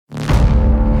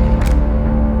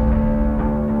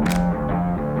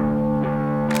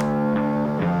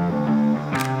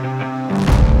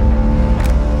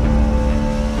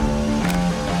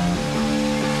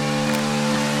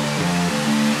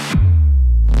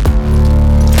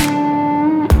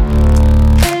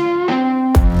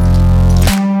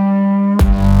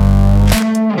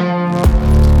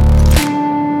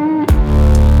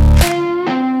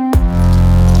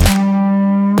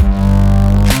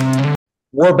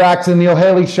We're back to the Neil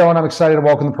Haley Show, and I'm excited to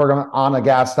welcome the program Ana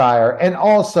Gasteyer and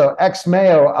also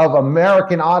ex-Mayo of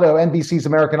American Auto, NBC's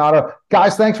American Auto.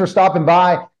 Guys, thanks for stopping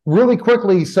by. Really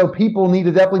quickly, so people need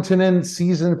to definitely tune in.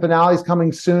 Season finales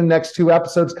coming soon. Next 2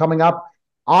 episodes coming up.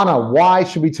 Ana, why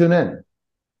should we tune in?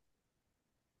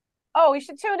 Oh, we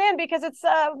should tune in because it's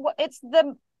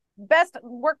the best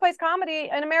workplace comedy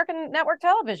in American network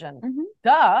television. Mm-hmm.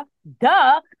 Duh.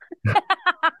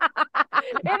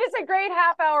 It is a great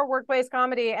half-hour workplace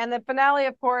comedy, and the finale,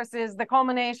 of course, is the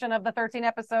culmination of the 13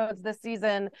 episodes this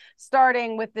season,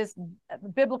 starting with this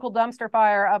biblical dumpster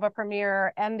fire of a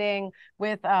premiere, ending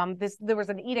with there was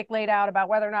an edict laid out about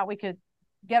whether or not we could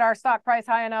get our stock price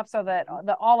high enough so that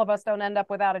all of us don't end up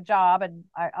without a job. And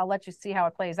I'll let you see how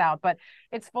it plays out. But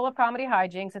it's full of comedy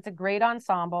hijinks. It's a great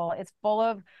ensemble. It's full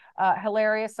of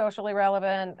hilarious, socially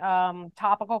relevant,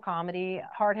 topical comedy,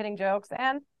 hard-hitting jokes,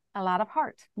 and a lot of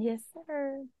heart. Yes,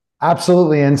 sir.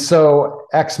 Absolutely. And so,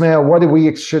 ex-Mayo, what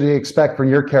should we expect from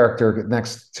your character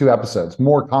next 2 episodes?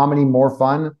 More comedy, more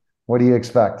fun? What do you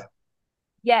expect?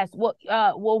 Yes. Well,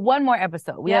 one more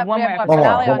episode. We have one more episode.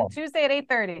 Finale on Tuesday at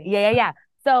 8:30. Yeah.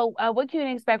 So what you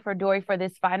can expect for Dory for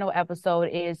this final episode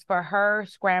is for her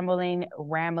scrambling,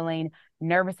 rambling,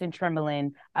 nervous and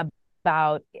trembling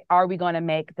about, are we going to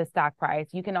make the stock price?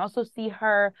 You can also see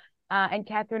her and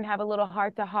Catherine have a little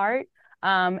heart-to-heart.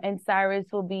 And Cyrus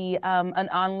will be an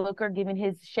onlooker giving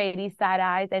his shady side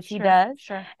eyes as he does.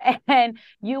 Sure. And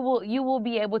you will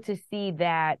be able to see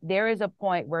that there is a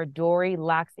point where Dory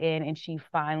locks in and she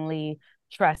finally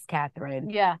trusts Catherine.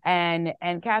 Yeah. And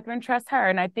Catherine trusts her.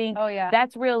 And I think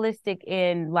that's realistic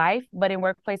in life, but in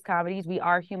workplace comedies, we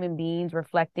are human beings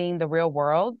reflecting the real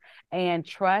world, and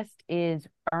trust is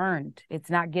earned. It's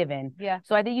not given. Yeah.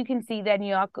 So I think you can see that, and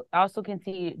you also can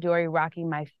see Dory rocking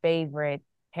my favorite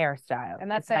hairstyle.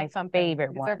 And that's my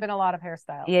favorite one. There have been a lot of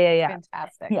hairstyles. Yeah.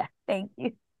 Fantastic. Yeah. Thank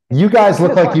you. You guys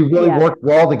look like you really work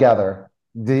well together.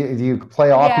 Do you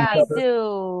play off each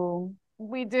other?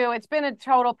 We do. It's been a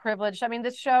total privilege. I mean,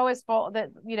 this show is full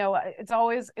that, it's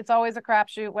always a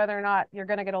crapshoot whether or not you're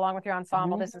going to get along with your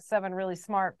ensemble. This is 7 really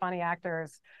smart, funny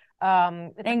actors.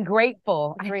 And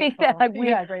grateful. I think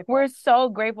that we're so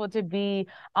grateful to be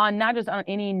on, not just on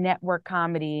any network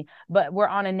comedy, but we're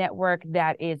on a network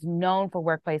that is known for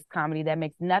workplace comedy that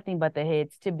makes nothing but the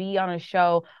hits. To be on a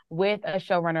show with a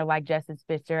showrunner like Justin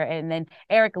Spitzer, and then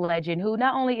Eric Legend, who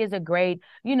not only is a great,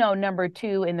 number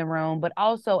 2 in the room, but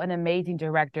also an amazing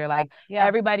director.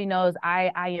 Everybody knows I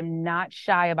am not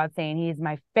shy about saying he is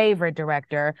my favorite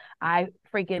director. I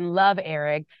freaking love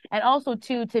Eric. And also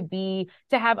to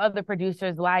have other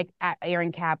producers like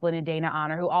Aaron Kaplan and Dana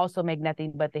Honor, who also make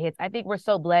nothing but the hits. I think we're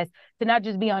so blessed to not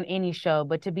just be on any show,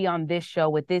 but to be on this show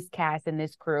with this cast and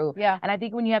this crew. Yeah. And I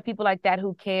think when you have people like that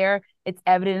who care, it's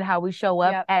evident in how we show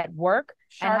up at work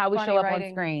and how we show up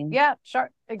on screen. Yeah,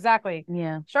 sharp. Exactly.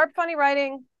 Yeah. Sharp, funny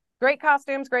writing, great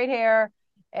costumes, great hair.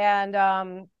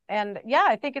 And yeah,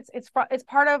 I think it's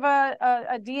part of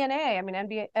a DNA. I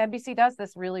mean, NBC does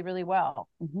this really, really well.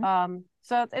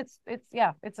 So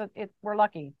we're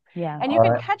lucky. Yeah. And you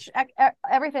can catch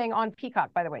everything on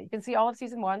Peacock, by the way. You can see all of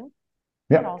season 1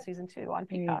 and all of season 2 on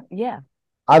Peacock. Yeah.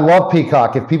 I love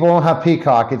Peacock. If people don't have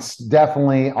Peacock, it's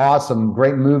definitely awesome.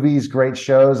 Great movies, great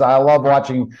shows. I love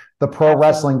watching the pro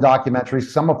wrestling documentaries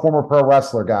because I'm a former pro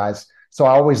wrestler, guys. So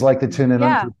I always like to tune in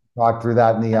and talk through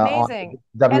that in the amazing.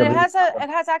 And it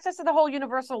has access to the whole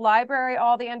Universal Library,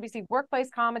 all the NBC workplace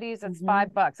comedies. It's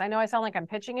 $5. I know I sound like I'm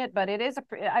pitching it, but it is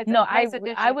I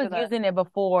was using it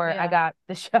before I got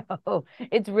the show.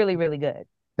 It's really, really good.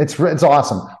 It's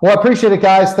awesome. Well, I appreciate it,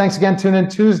 guys. Thanks again. Tune in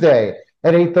Tuesday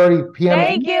at 8:30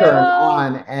 p.m. Eastern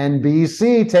on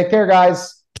NBC. Take care,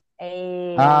 guys.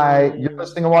 Hey. Hi, you're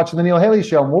listening and watching the Neil Haley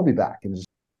Show, and we'll be back in just.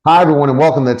 Hi, everyone, and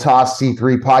welcome to the Toss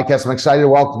C3 podcast. I'm excited to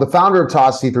welcome the founder of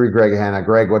Toss C3, Greg Hanna.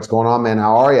 Greg, what's going on, man?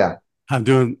 How are you? I'm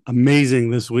doing amazing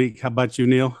this week. How about you,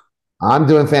 Neil? I'm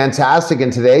doing fantastic.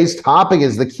 And today's topic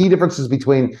is the key differences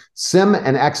between SIM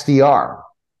and XDR.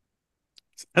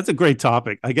 That's a great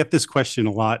topic. I get this question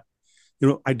a lot.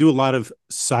 I do a lot of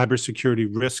cybersecurity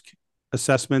risk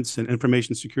assessments and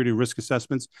information security risk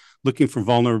assessments, looking for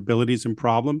vulnerabilities and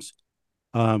problems.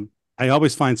 I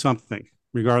always find something,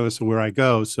 regardless of where I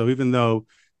go. So even though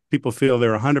people feel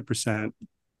they're 100%,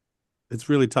 it's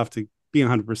really tough to be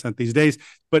 100% these days.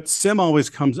 But SIM always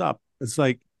comes up. It's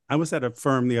like, I was at a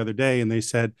firm the other day and they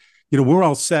said, we're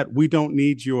all set. We don't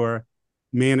need your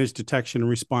managed detection and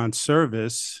response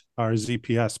service, our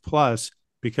ZPS Plus,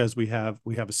 because we have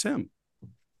a SIM.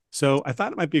 So I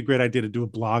thought it might be a great idea to do a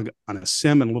blog on a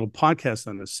SIM and a little podcast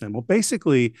on a SIM. Well,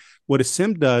 basically, what a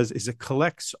SIM does is it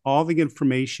collects all the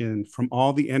information from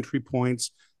all the entry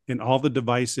points in all the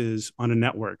devices on a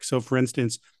network. So for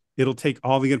instance, it'll take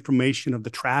all the information of the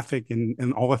traffic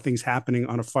and all the things happening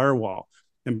on a firewall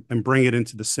and bring it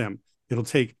into the SIEM. It'll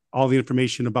take all the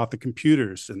information about the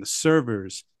computers and the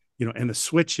servers, and the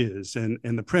switches and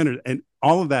the printer and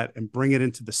all of that and bring it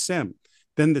into the SIEM.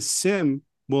 Then the SIEM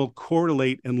will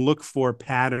correlate and look for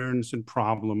patterns and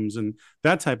problems and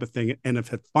that type of thing. And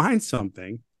if it finds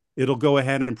something, it'll go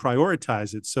ahead and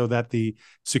prioritize it so that the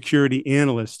security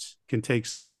analyst can take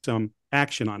some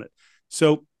action on it.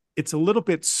 So it's a little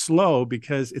bit slow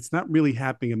because it's not really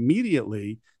happening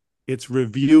immediately. It's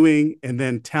reviewing and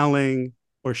then telling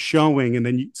or showing, and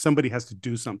then somebody has to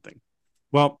do something.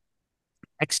 Well,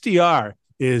 XDR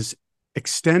is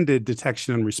extended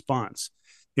detection and response.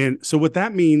 And so what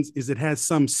that means is it has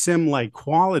some SIEM-like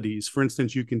qualities. For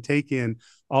instance, you can take in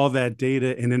all that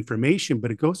data and information,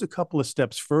 but it goes a couple of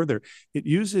steps further. It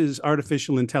uses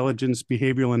artificial intelligence,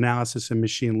 behavioral analysis, and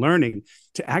machine learning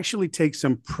to actually take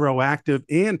some proactive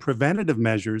and preventative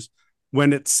measures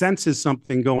when it senses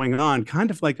something going on, kind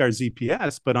of like our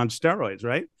ZPS, but on steroids,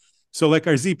 right? So like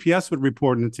our ZPS would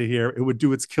report into here, it would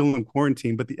do its kill and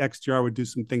quarantine, but the XDR would do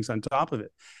some things on top of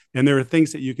it. And there are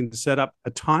things that you can set up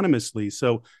autonomously.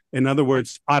 So in other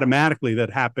words, automatically that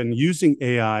happen using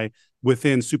AI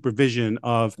within supervision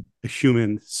of a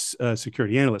human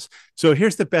security analyst. So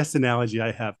here's the best analogy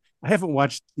I have. I haven't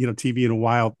watched TV in a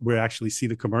while where I actually see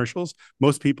the commercials.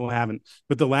 Most people haven't.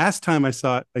 But the last time I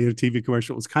saw a TV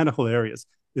commercial, it was kind of hilarious.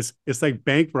 It's like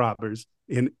bank robbers.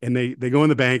 And they go in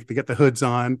the bank, they get the hoods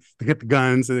on, they get the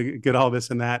guns, and they get all this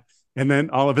and that. And then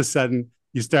all of a sudden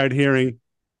you start hearing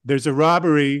there's a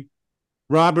robbery.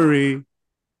 And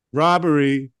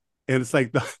it's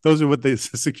like, those are what the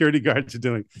security guards are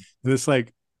doing. And it's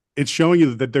like, it's showing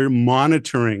you that they're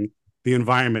monitoring the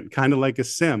environment, kind of like a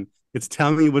SIEM. It's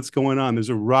telling you what's going on. There's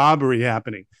a robbery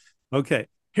happening. Okay,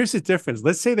 here's the difference.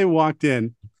 Let's say they walked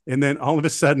in and then all of a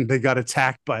sudden they got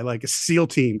attacked by like a SEAL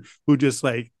team who just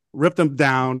like ripped them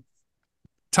down,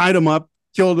 tied them up,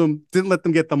 killed them, didn't let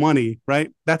them get the money, right?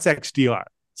 That's XDR.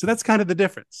 So that's kind of the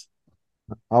difference.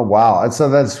 Oh, wow. And so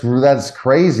that's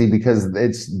crazy because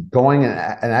it's going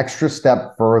an extra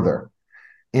step further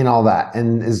in all that.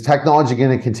 And is technology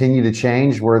going to continue to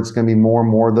change where it's going to be more and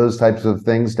more of those types of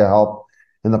things to help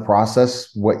in the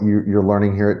process? What you're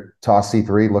learning here at TOS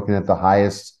C3, looking at the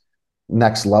highest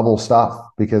next level stuff,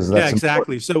 because that's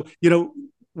exactly. Important. So,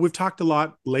 we've talked a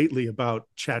lot lately about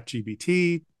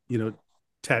ChatGPT,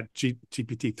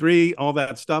 GPT-3, all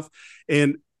that stuff.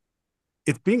 And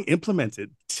it's being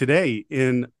implemented today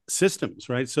in systems,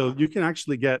 right? So you can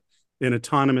actually get an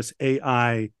autonomous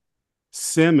AI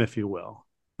SIEM, if you will,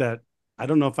 that I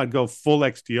don't know if I'd go full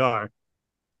XDR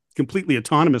completely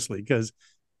autonomously, because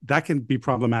that can be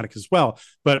problematic as well.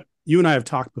 But you and I have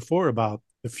talked before about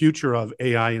the future of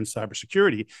AI in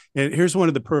cybersecurity. And here's one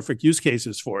of the perfect use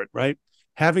cases for it, right?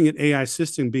 Having an AI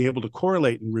system be able to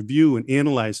correlate and review and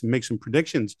analyze and make some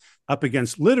predictions up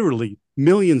against literally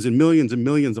millions and millions and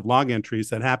millions of log entries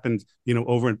that happened,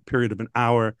 over a period of an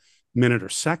hour, minute, or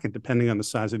second, depending on the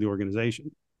size of the organization.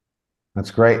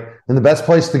 That's great. And the best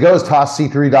place to go is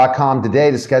tosc3.com today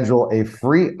to schedule a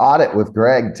free audit with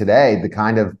Greg today to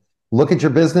kind of look at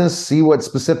your business, see what's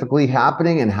specifically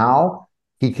happening and how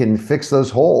he can fix those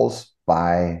holes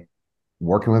by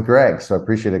working with Greg. So I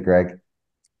appreciate it, Greg.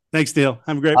 Thanks, Neil.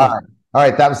 Have a great one. All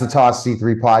right. That was the TOS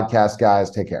C3 podcast,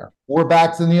 guys. Take care. We're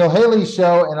back to the Neil Haley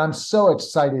Show, and I'm so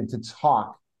excited to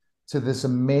talk to this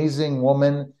amazing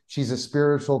woman. She's a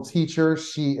spiritual teacher.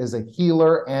 She is a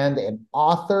healer and an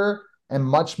author and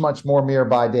much, much more.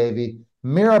 Mirabai Devi.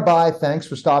 Mirabai, thanks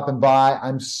for stopping by.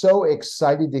 I'm so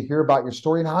excited to hear about your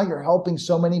story and how you're helping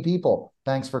so many people.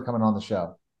 Thanks for coming on the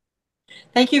show.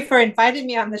 Thank you for inviting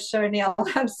me on the show, Neil.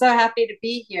 I'm so happy to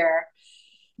be here.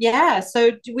 Yeah.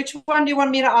 So which one do you want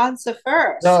me to answer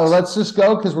first? No, let's just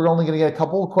go because we're only going to get a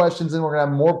couple of questions and we're going to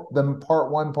have more than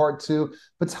part one, part two.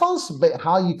 But tell us about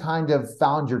how you kind of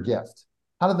found your gift.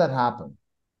 How did that happen?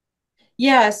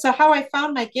 Yeah. So how I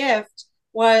found my gift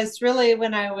was really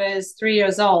when I was 3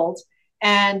 years old,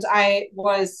 and I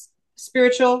was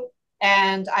spiritual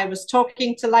and I was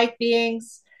talking to light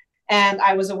beings and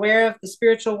I was aware of the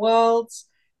spiritual worlds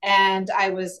and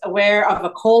I was aware of a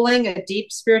calling, a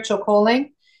deep spiritual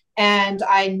calling. And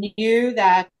I knew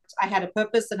that I had a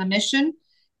purpose and a mission.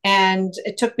 And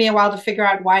it took me a while to figure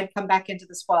out why I'd come back into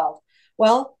this world.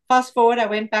 Well, fast forward, I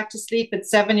went back to sleep at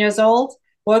 7 years old,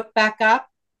 woke back up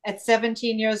at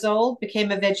 17 years old,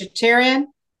 became a vegetarian,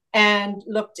 and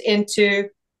looked into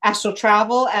astral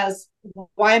travel as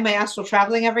why am I astral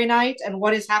traveling every night? And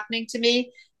what is happening to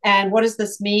me? And what does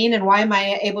this mean? And why am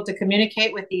I able to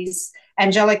communicate with these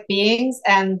angelic beings?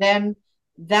 And then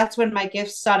that's when my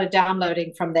gifts started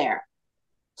downloading from there.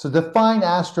 So define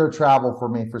astro travel for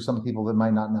me, for some people that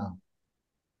might not know.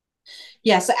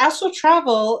 Yeah, so astral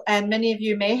travel, and many of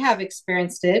you may have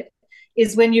experienced it,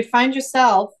 is when you find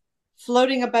yourself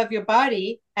floating above your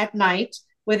body at night,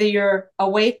 whether you're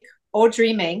awake or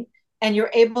dreaming, and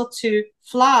you're able to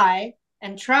fly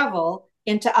and travel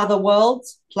into other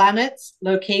worlds, planets,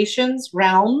 locations,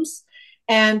 realms.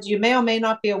 And you may or may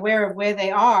not be aware of where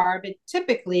they are, but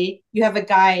typically you have a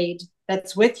guide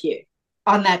that's with you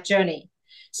on that journey.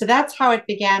 So that's how it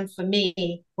began for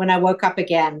me when I woke up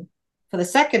again for the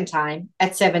second time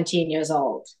at 17 years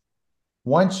old.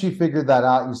 Once you figured that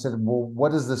out, you said, well,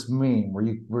 what does this mean? Were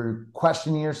you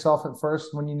questioning yourself at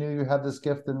first when you knew you had this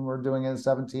gift and were doing it at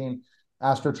 17,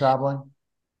 astro traveling?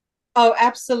 Oh,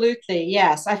 absolutely.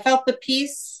 Yes. I felt the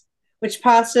peace which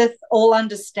passeth all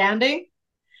understanding.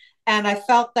 And I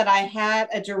felt that I had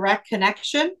a direct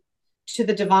connection to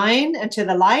the divine and to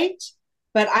the light,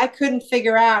 but I couldn't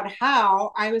figure out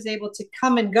how I was able to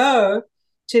come and go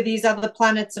to these other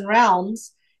planets and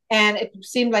realms. And it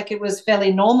seemed like it was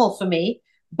fairly normal for me.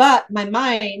 But my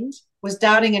mind was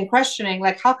doubting and questioning,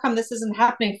 like, how come this isn't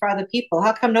happening for other people?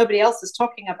 How come nobody else is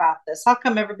talking about this? How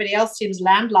come everybody else seems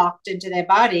landlocked into their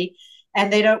body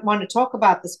and they don't want to talk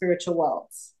about the spiritual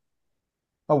worlds?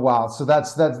 Oh, wow. So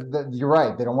that's you're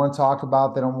right. They don't want to talk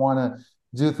about, they don't want to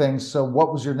do things. So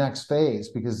what was your next phase?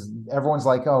 Because everyone's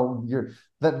like, oh,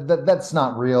 that's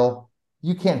not real.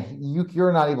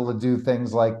 You're not able to do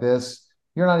things like this.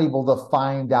 You're not able to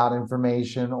find out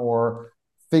information or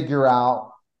figure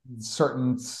out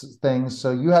certain things.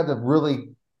 So you had to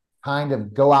really kind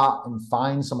of go out and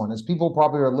find someone. As people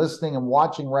probably are listening and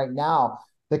watching right now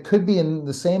that could be in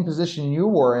the same position you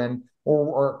were in,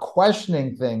 or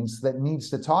questioning things, that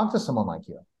needs to talk to someone like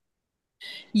you.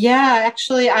 Yeah,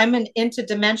 actually, I'm an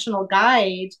interdimensional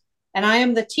guide, and I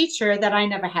am the teacher that I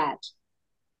never had.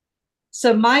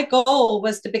 So my goal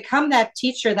was to become that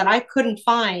teacher that I couldn't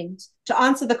find to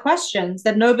answer the questions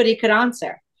that nobody could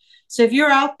answer. So if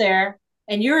you're out there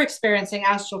and you're experiencing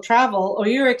astral travel, or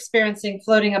you're experiencing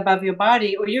floating above your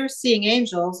body, or you're seeing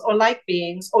angels or light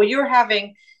beings, or you're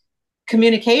having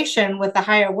communication with the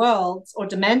higher worlds or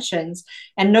dimensions,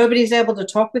 and nobody's able to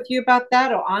talk with you about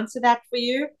that or answer that for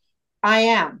you, I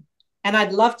am. And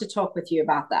I'd love to talk with you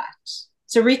about that.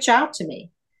 So reach out to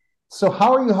me. So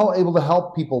how are you able to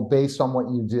help people based on what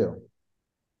you do?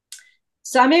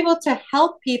 So I'm able to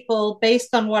help people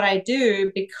based on what I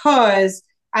do because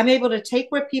I'm able to take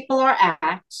where people are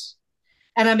at,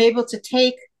 and I'm able to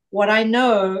take what I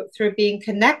know through being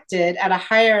connected at a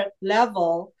higher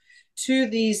level to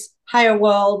these higher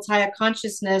worlds, higher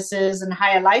consciousnesses, and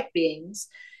higher light beings,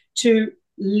 to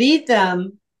lead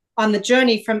them on the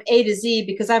journey from A to Z,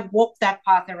 because I've walked that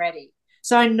path already.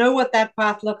 So I know what that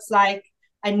path looks like.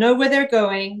 I know where they're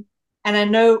going, and I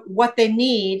know what they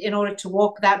need in order to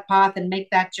walk that path and make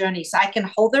that journey. So I can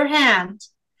hold their hand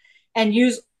and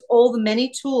use all the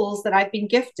many tools that I've been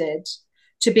gifted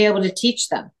to be able to teach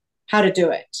them how to do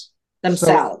it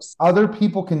themselves. So other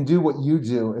people can do what you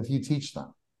do if you teach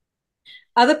them.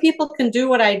 Other people can do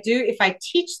what I do if I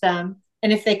teach them,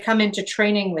 and if they come into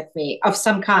training with me of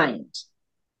some kind.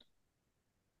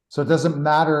 So it doesn't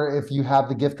matter if you have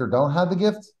the gift or don't have the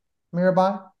gift,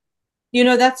 Mirabai? You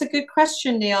know, that's a good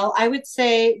question, Neil. I would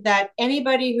say that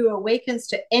anybody who awakens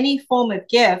to any form of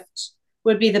gift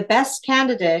would be the best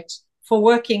candidate for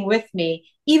working with me,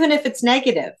 even if it's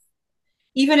negative.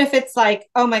 Even if it's like,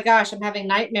 oh my gosh, I'm having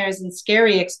nightmares and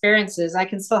scary experiences, I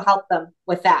can still help them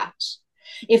with that.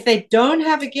 If they don't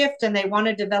have a gift and they want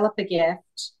to develop a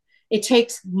gift, it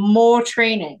takes more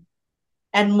training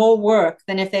and more work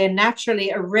than if they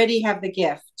naturally already have the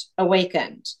gift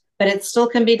awakened, but it still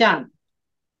can be done.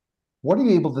 What are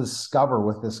you able to discover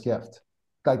with this gift?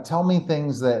 Like, tell me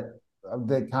things that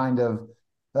kind of,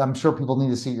 I'm sure people need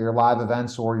to see your live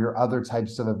events or your other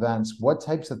types of events. What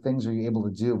types of things are you able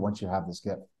to do once you have this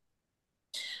gift?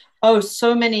 Oh,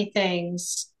 so many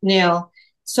things, Neil.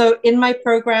 So in my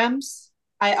programs,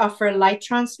 I offer light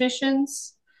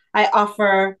transmissions. I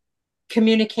offer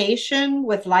communication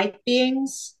with light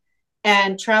beings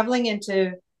and traveling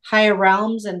into higher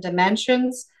realms and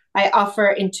dimensions. I offer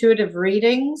intuitive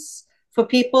readings for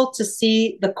people to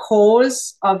see the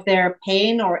cause of their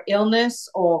pain or illness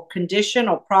or condition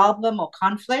or problem or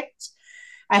conflict.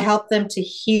 I help them to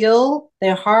heal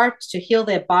their heart, to heal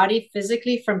their body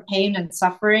physically from pain and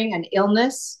suffering and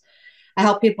illness. I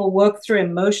help people work through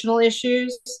emotional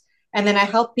issues. And then I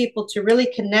help people to really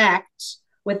connect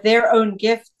with their own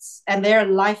gifts and their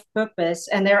life purpose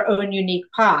and their own unique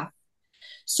path.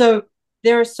 So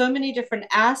there are so many different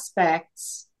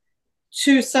aspects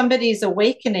to somebody's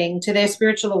awakening, to their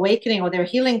spiritual awakening or their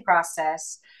healing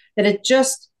process, that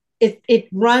it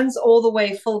runs all the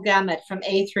way full gamut from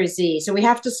A through Z. So we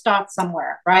have to start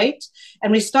somewhere, right?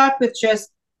 And we start with just,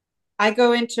 I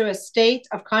go into a state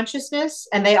of consciousness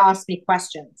and they ask me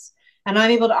questions. And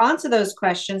I'm able to answer those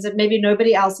questions that maybe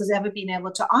nobody else has ever been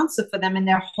able to answer for them in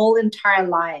their whole entire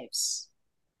lives.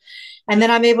 And then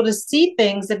I'm able to see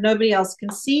things that nobody else can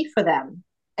see for them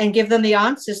and give them the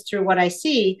answers through what I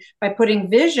see by putting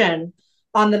vision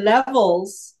on the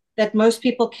levels that most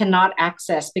people cannot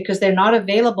access because they're not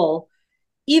available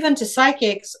even to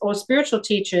psychics or spiritual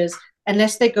teachers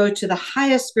unless they go to the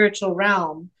highest spiritual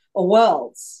realm or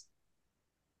worlds.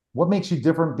 What makes you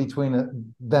different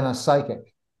than a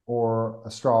psychic or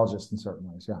astrologist in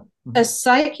certain ways? Yeah. Mm-hmm. A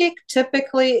psychic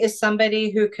typically is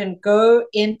somebody who can go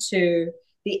into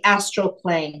the astral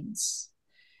planes.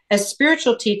 A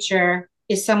spiritual teacher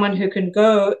is someone who can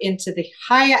go into the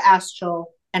higher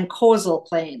astral and causal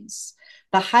planes.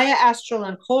 The higher astral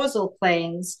and causal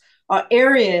planes are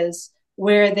areas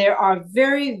where there are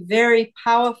very, very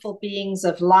powerful beings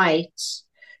of light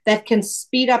that can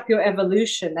speed up your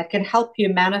evolution, that can help you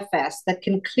manifest, that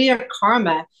can clear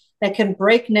karma, that can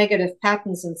break negative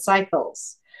patterns and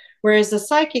cycles. Whereas a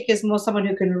psychic is more someone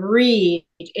who can read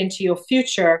into your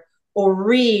future or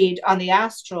read on the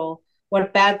astral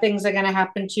what bad things are going to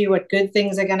happen to you, what good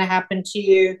things are going to happen to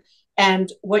you,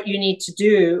 and what you need to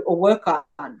do or work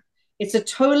on.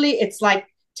 It's like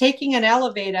taking an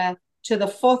elevator to the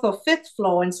 4th or 5th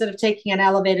floor instead of taking an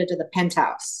elevator to the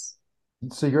penthouse.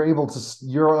 So you're able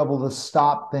to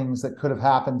stop things that could have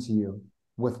happened to you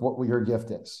with what your gift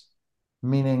is.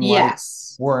 Meaning,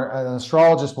 yes, like, where an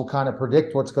astrologist will kind of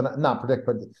predict what's going to, not predict,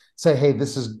 but say, hey,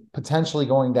 this is potentially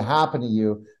going to happen to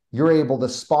you. You're able to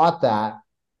spot that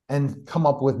and come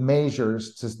up with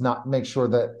measures to not make sure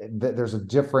that there's a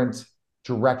different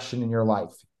direction in your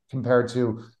life compared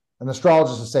to an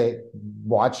astrologist to say,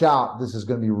 watch out, this is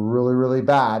going to be really, really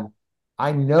bad.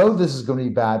 I know this is going to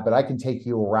be bad, but I can take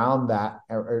you around that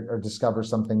or discover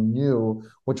something new,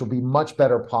 which will be much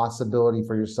better possibility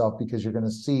for yourself because you're going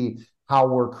to see how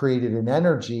we're created in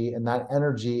energy, and that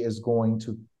energy is going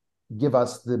to give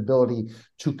us the ability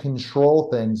to control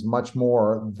things much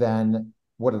more than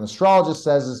what an astrologist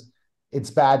says is it's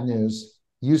bad news.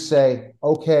 You say,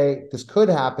 okay, this could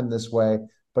happen this way,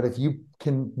 but if you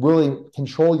can really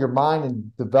control your mind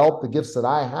and develop the gifts that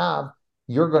I have,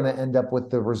 you're going to end up with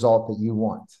the result that you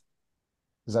want.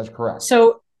 Is that correct?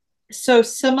 So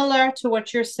similar to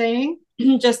what you're saying,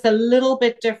 just a little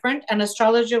bit different. An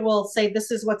astrologer will say,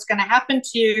 this is what's going to happen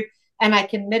to you, and I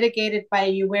can mitigate it by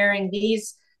you wearing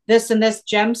this and this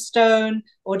gemstone,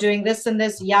 or doing this and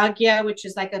this yagya, which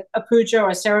is like a puja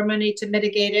or a ceremony to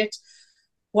mitigate it.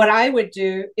 What I would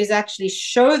do is actually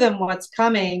show them what's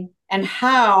coming and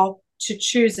how to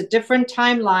choose a different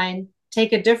timeline,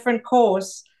 take a different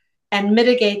course, and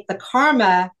mitigate the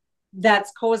karma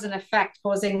that's cause and effect,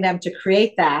 causing them to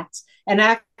create that, and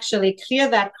actually clear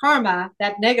that karma,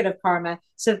 that negative karma,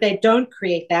 so that they don't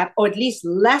create that, or at least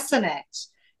lessen it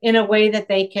in a way that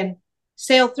they can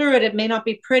sail through it. It may not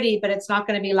be pretty, but it's not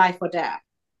going to be life or death.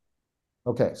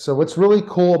 Okay, so what's really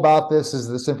cool about this is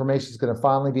this information is going to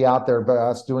finally be out there by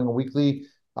us doing a weekly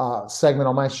segment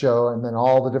on my show, and then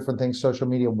all the different things, social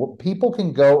media. People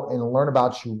can go and learn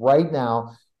about you right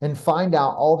now and find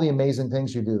out all the amazing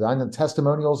things you do. I know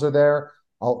testimonials are there.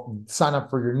 I'll sign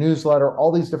up for your newsletter,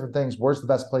 all these different things. Where's the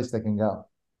best place they can go?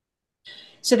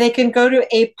 So they can go to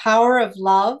A Power of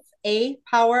Love,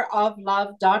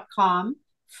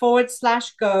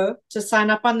 apoweroflove.com/go to sign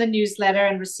up on the newsletter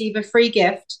and receive a free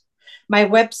gift. My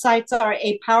websites are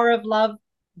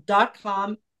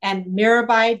apoweroflove.com and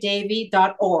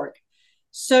mirabaidevi.org.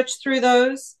 Search through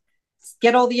those,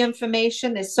 get all the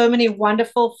information. There's so many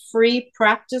wonderful free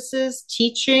practices,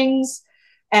 teachings,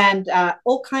 and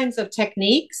all kinds of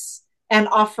techniques and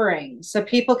offerings. So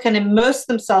people can immerse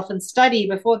themselves and study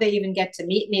before they even get to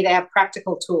meet me. They have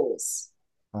practical tools.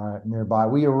 All right,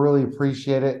 Mirabai, we really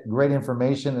appreciate it. Great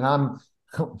information. And I'm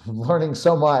learning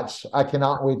so much. I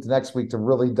cannot wait to next week to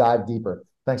really dive deeper.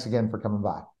 Thanks again for coming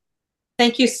by.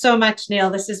 Thank you so much, Neil.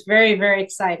 This is very, very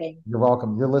exciting. You're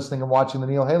welcome. You're listening and watching the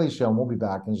Neil Haley Show, and we'll be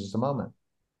back in just a moment.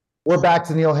 We're back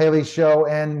to Neil Haley Show,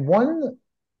 and one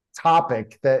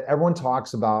topic that everyone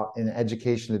talks about in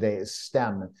education today is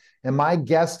STEM. And my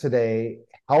guest today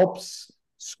helps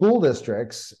school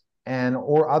districts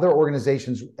or other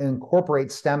organizations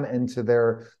incorporate STEM into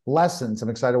their lessons. I'm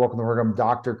excited to welcome to the program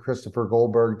Dr. Christopher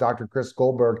Goldberg. Dr. Chris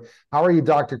Goldberg. How are you,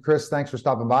 Dr. Chris? Thanks for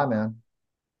stopping by, man.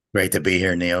 Great to be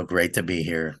here, Neil. Great to be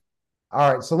here.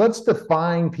 All right, so let's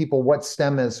define people what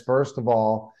STEM is, first of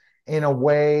all, in a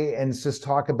way and just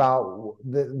talk about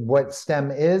what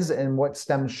STEM is and what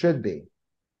STEM should be?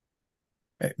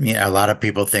 A lot of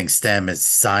people think STEM is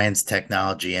science,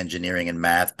 technology, engineering, and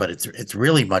math, but it's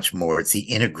really much more. It's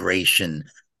the integration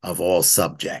of all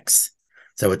subjects.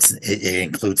 So it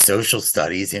includes social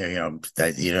studies.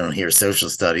 That you don't hear social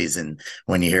studies and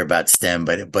when you hear about STEM,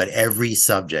 but every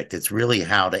subject. It's really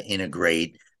how to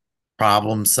integrate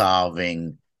problem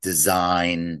solving,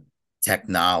 design,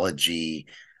 technology,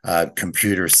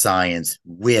 computer science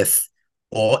with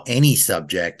any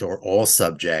subject or all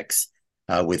subjects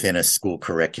within a school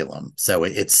curriculum. So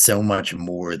it's so much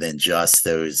more than just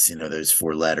those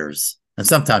 4 letters. And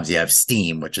sometimes you have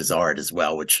STEAM, which is art as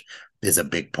well, which is a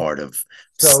big part of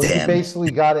STEM. You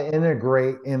basically got to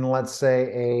integrate in, let's say,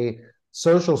 a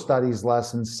social studies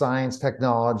lesson, science,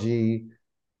 technology,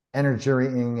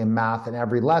 engineering, and math in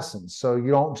every lesson. So you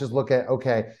don't just look at,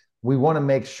 okay, we want to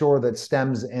make sure that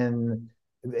STEM's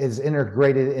is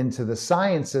integrated into the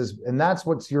sciences. And that's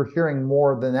what you're hearing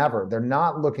more than ever. They're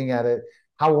not looking at it,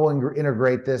 how we'll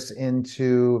integrate this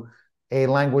into a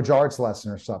language arts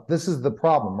lesson or stuff. This is the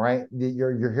problem, right?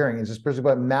 You're hearing it's just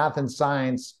basically about math and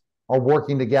science are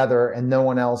working together and no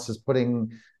one else is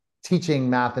teaching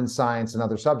math and science and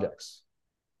other subjects.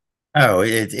 Oh,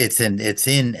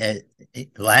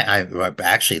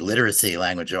 actually literacy,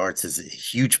 language arts is a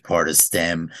huge part of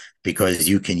STEM because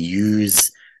you can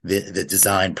use the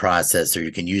design process, or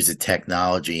you can use the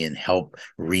technology and help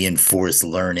reinforce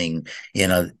learning in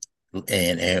a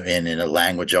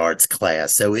language arts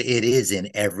class. So it is in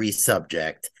every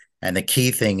subject. And the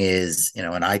key thing is,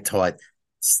 and I taught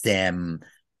STEM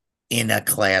in a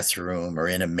classroom or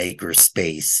in a maker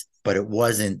space, but it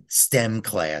wasn't STEM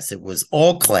class. It was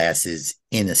all classes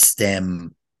in a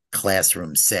STEM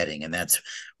classroom setting. And that's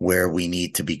where we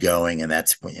need to be going. And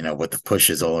that's, what the push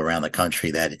is all around the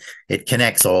country, that it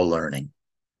connects all learning.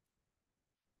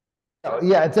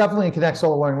 Yeah, it definitely connects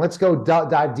all learning. Let's go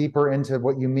dive deeper into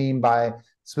what you mean by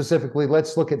specifically,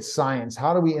 let's look at science.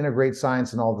 How do we integrate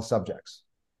science in all the subjects?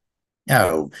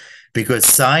 No, because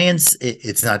science,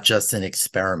 it's not just an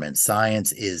experiment.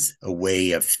 Science is a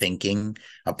way of thinking,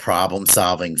 a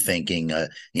problem-solving thinking.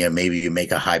 Maybe you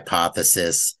make a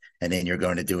hypothesis, and then you're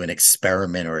going to do an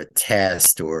experiment or a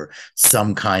test or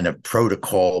some kind of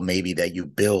protocol, maybe that you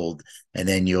build, and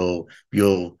then you'll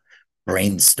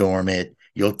brainstorm it,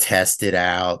 you'll test it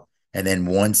out. And then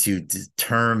once you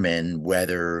determine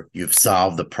whether you've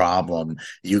solved the problem,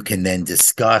 you can then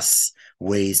discuss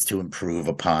ways to improve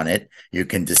upon it. You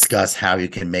can discuss how you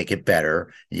can make it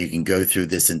better. You can go through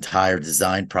this entire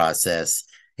design process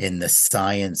in the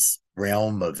science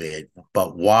realm of it,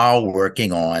 but while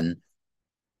working on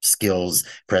skills,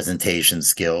 presentation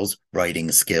skills,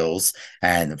 writing skills,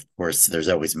 and of course there's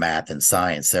always math and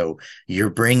science. So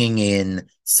you're bringing in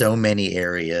so many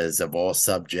areas of all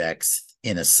subjects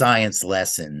in a science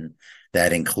lesson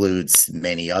that includes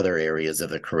many other areas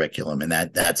of the curriculum, and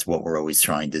that's what we're always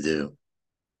trying to do.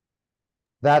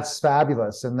 That's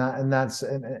fabulous. And that's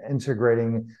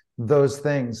integrating those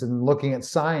things and looking at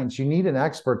science. You need an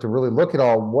expert to really look at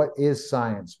what is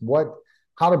science,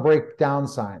 how to break down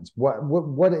science, what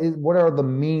are the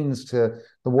means to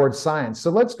the word science.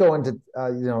 So let's go into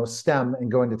STEM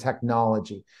and go into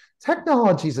technology.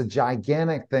 Technology is a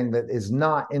gigantic thing that is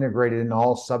not integrated in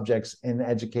all subjects in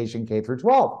education K through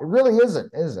 12. It really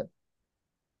isn't, is it?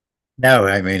 No,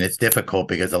 I mean, it's difficult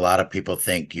because a lot of people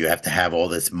think you have to have all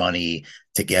this money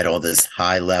to get all this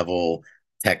high level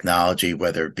technology,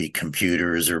 whether it be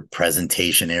computers or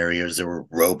presentation areas or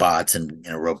robots and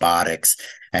robotics.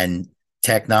 And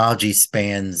technology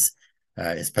spans,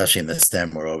 especially in the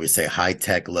STEM, where we always say high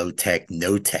tech, low tech,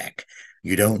 no tech.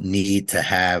 You don't need to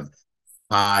have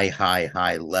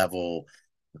high level,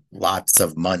 lots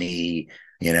of money,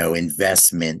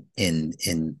 investment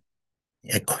in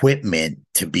equipment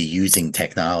to be using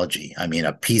technology. I mean,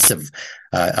 a piece of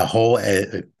a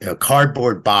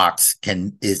cardboard box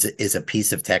is a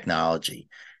piece of technology.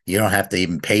 You don't have to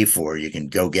even pay for it. You can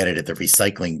go get it at the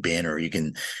recycling bin, or you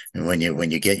can, when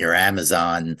you get your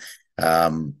Amazon,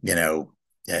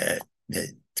 it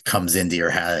comes into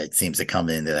your house. It seems to come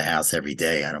into the house every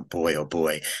day. Oh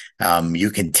boy.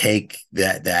 You can take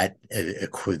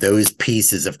those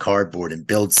pieces of cardboard and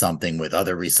build something with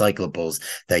other recyclables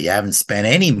that you haven't spent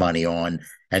any money on,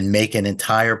 and make an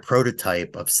entire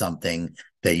prototype of something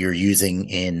that you're using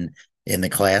in the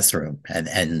classroom.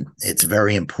 And it's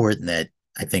very important that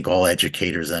I think all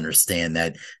educators understand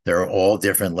that there are all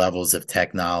different levels of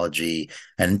technology,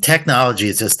 and technology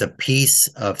is just a piece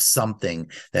of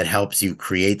something that helps you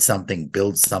create something,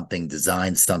 build something,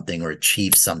 design something, or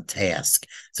achieve some task.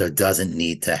 So it doesn't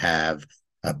need to have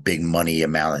a big money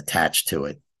amount attached to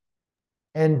it.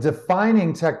 And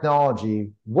defining technology,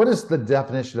 what is the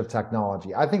definition of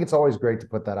technology? I think it's always great to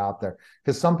put that out there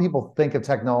because some people think of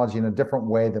technology in a different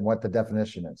way than what the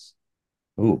definition is.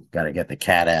 Ooh, got to get the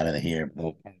cat out of here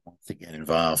to get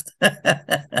involved.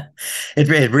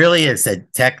 It really is a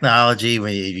technology.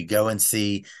 When you go and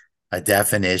see a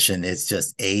definition, it's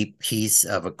just a piece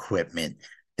of equipment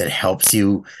that helps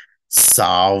you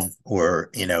solve or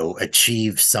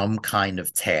achieve some kind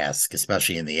of task,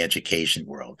 especially in the education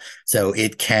world. So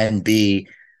it can be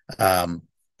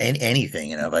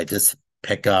anything. If I just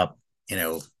pick up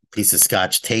piece of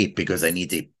Scotch tape because I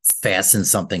need to fasten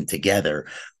something together,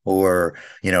 or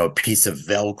a piece of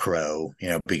Velcro,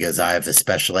 because I have a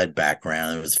special ed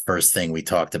background. It was the first thing we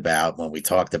talked about when we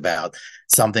talked about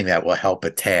something that will help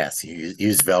a task. You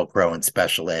use Velcro in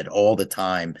special ed all the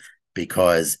time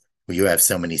because you have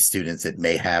so many students that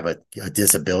may have a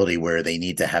disability where they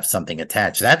need to have something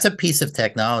attached. That's a piece of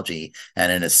technology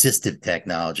and an assistive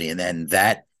technology. And then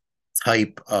that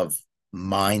type of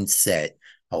mindset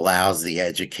allows the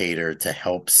educator to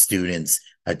help students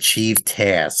achieve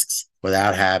tasks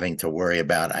without having to worry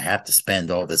about, I have to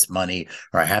spend all this money,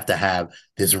 or I have to have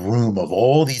this room of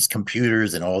all these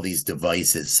computers and all these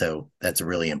devices. So that's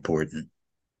really important.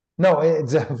 No, it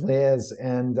definitely is.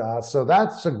 And so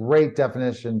that's a great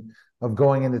definition of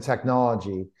going into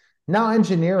technology. Now,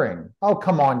 engineering. Oh,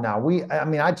 come on now.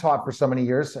 I taught for so many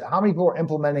years. How many people are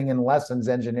implementing in lessons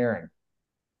engineering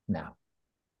now?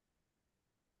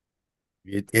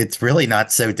 It's really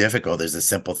not so difficult. There's a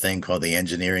simple thing called the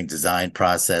engineering design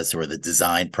process, or the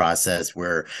design process,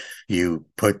 where you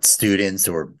put students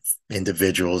or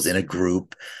individuals in a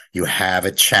group. You have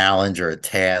a challenge or a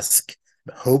task.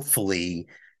 Hopefully,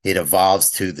 it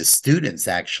evolves to the students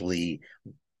actually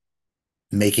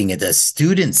making it a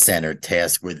student-centered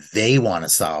task where they want to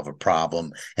solve a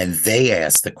problem and they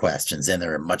ask the questions, and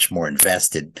they're much more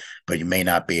invested. But you may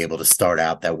not be able to start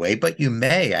out that way, but you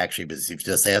may actually, because you've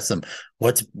just asked them,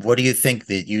 what do you think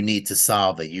that you need to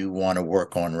solve, that you want to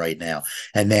work on right now?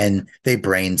 And then they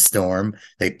brainstorm,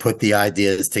 they put the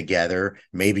ideas together.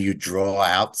 Maybe you draw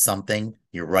out something,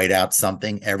 you write out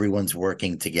something, everyone's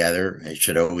working together. You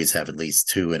should always have at least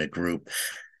two in a group.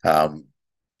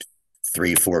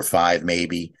 3, 4, 5,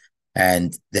 maybe.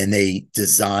 And then they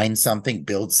design something,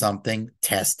 build something,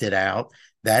 test it out.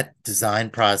 That design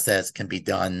process can be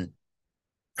done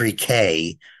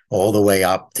pre-K all the way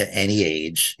up to any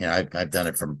age. I've done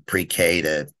it from pre-K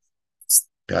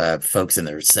to folks in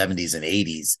their 70s and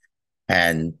 80s.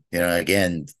 And,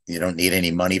 again, you don't need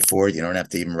any money for it. You don't have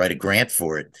to even write a grant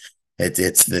for it.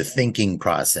 It's the thinking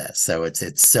process. So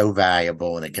it's so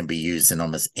valuable, and it can be used in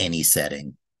almost any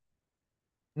setting.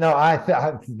 No,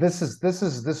 this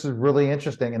is really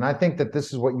interesting, and I think that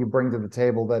this is what you bring to the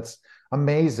table that's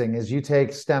amazing. Is you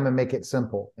take STEM and make it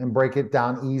simple and break it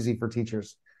down easy for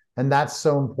teachers, and that's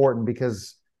so important,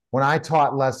 because when I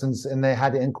taught lessons and they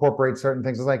had to incorporate certain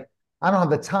things, it's like, I don't have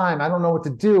the time, I don't know what to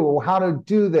do, or how to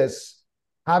do this.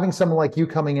 Having someone like you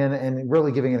coming in and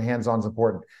really giving it hands-on is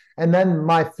important. And then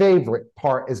my favorite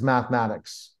part is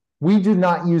mathematics. We do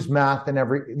not use math in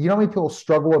every. How many people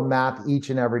struggle with math each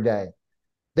and every day?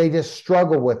 They just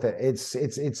struggle with it.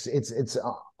 It's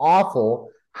awful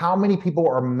how many people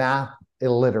are math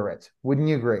illiterate. Wouldn't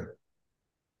you agree?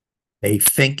 I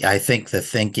think the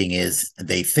thinking is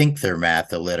they think they're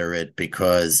math illiterate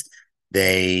because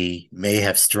they may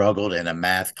have struggled in a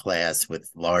math class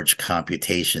with large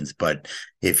computations. But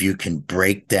if you can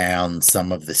break down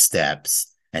some of the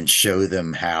steps and show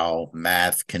them how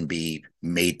math can be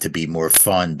made to be more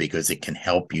fun, because it can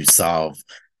help you solve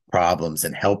problems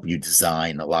and help you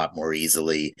design a lot more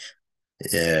easily,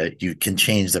 you can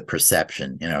change the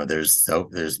perception.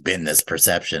 There's been this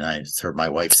perception. I heard my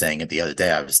wife saying it the other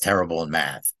day, I was terrible in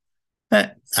math.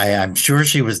 I'm sure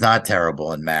she was not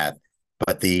terrible in math,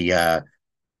 but the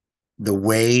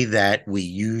way that we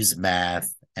use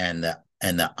math and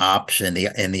the option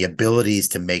and the abilities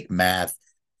to make math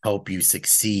help you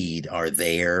succeed are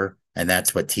there, and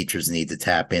that's what teachers need to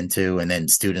tap into. And then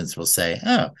students will say,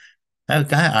 oh,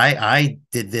 okay, I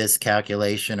did this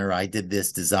calculation, or I did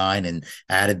this design and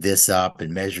added this up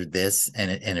and measured this,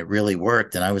 and it really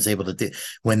worked. And I was able to do.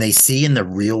 When they see in the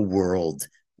real world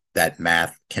that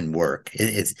math can work,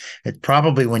 it's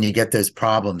probably when you get those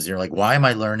problems, you're like, why am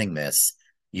I learning this?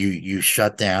 You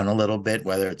shut down a little bit,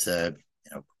 whether it's a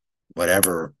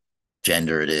whatever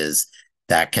gender it is.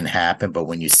 That can happen. But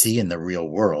when you see in the real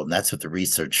world, and that's what the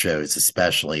research shows,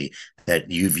 especially, that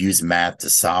you've used math to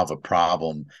solve a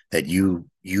problem that you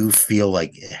feel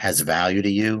like it has value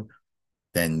to you,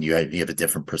 then you have a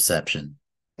different perception.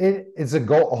 It's a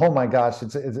goal. Oh my gosh,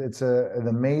 it's an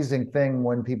amazing thing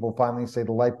when people finally say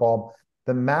the light bulb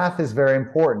the math is very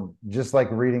important, just like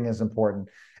reading is important.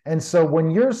 And so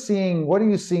when you're seeing, what are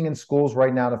you seeing in schools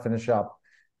right now to finish up?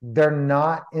 They're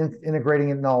not integrating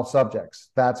it in all subjects.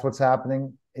 That's what's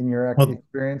happening in your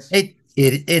experience?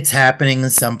 It's happening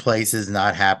in some places,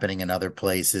 not happening in other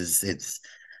places. It's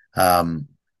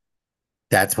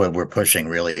that's what we're pushing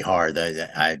really hard.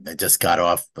 I just got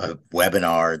off a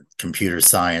webinar, computer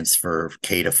science for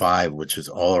K-5, which is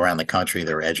all around the country.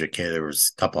 There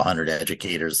was a couple hundred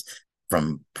educators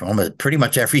from almost pretty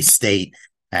much every state.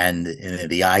 And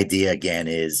the idea again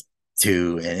is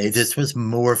this was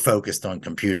more focused on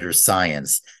computer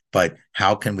science, but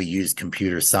how can we use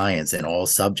computer science in all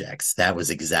subjects? That was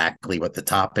exactly what the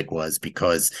topic was,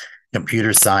 because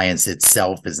computer science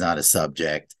itself is not a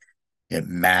subject.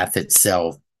 Math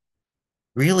itself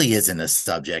really isn't a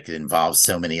subject. It involves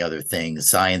so many other things.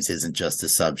 Science isn't just a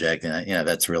subject. And,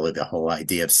 that's really the whole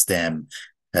idea of STEM,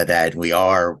 that we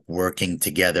are working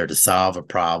together to solve a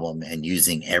problem and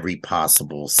using every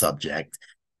possible subject.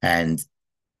 And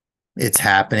it's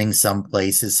happening some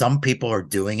places. Some people are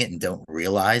doing it and don't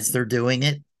realize they're doing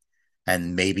it,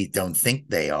 and maybe don't think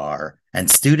they are. And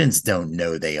students don't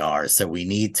know they are. So we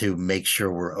need to make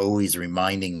sure we're always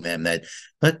reminding them that,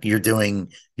 look, you're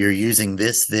using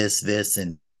this,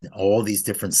 and all these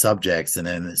different subjects. And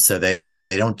then so they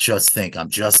don't just think, I'm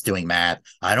just doing math.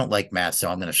 I don't like math, so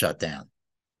I'm going to shut down.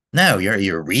 No,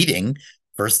 you're reading,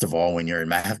 first of all, when you're in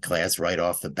math class right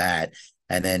off the bat.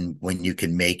 And then when you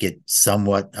can make it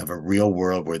somewhat of a real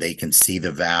world where they can see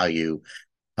the value,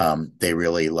 they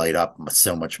really light up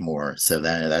so much more. So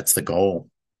that's the goal.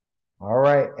 All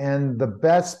right. And the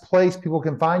best place people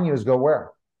can find you is go where?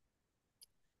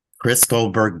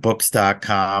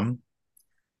 ChrisGoldbergBooks.com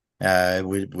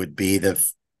would be the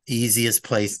easiest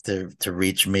place to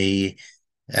reach me.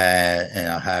 And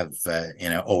I'll have,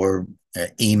 or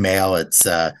email. It's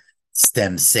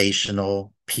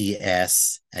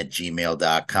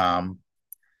stemsationalps@gmail.com.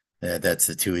 That's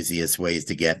the two easiest ways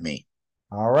to get me.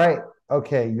 All right.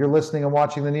 Okay. You're listening and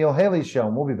watching The Neil Haley Show,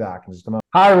 and we'll be back in just a moment.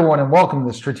 Hi, everyone, and welcome to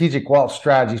the Strategic Wealth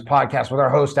Strategies podcast with our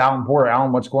host, Alan Porter.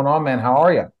 Alan, what's going on, man? How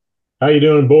are you? How you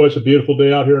doing, boy? It's a beautiful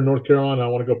day out here in North Carolina. I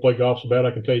want to go play golf so bad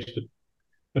I can taste it.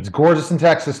 It's gorgeous in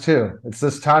Texas, too. It's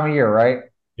this time of year, right?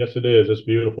 Yes, it is. It's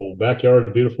beautiful. Backyard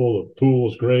is beautiful. The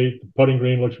pool is great. The putting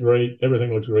green looks great.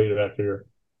 Everything looks great back here.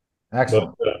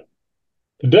 Excellent. But,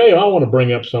 today, I want to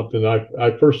bring up something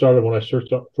I first started when I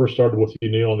first started with you,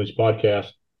 Neil, on these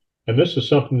podcasts. And this is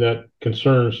something that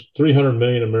concerns 300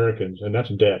 million Americans, and that's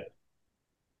debt.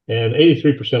 And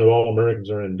 83% of all Americans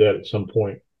are in debt at some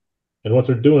point. And what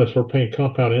they're doing is we're paying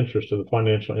compound interest to the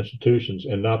financial institutions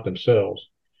and not themselves.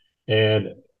 And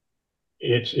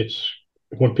it's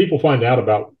when people find out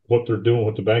about what they're doing,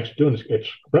 what the banks are doing, it's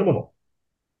criminal.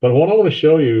 But what I want to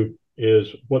show you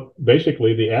is what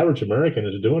basically the average American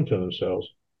is doing to themselves,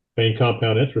 paying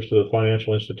compound interest to the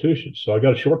financial institutions. So I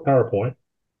got a short PowerPoint.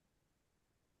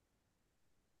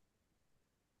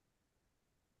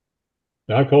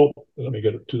 Now let me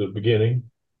get it to the beginning.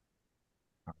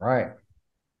 All right.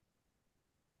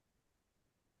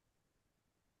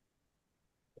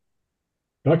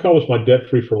 I call this my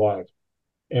debt-free for life.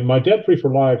 And my debt-free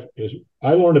for life is,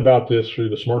 I learned about this through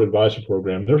the Smart Advisor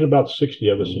program. There's about 60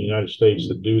 of us in the United States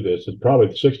that do this. And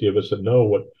probably 60 of us that know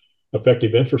what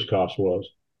effective interest cost was.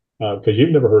 Because you've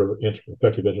never heard of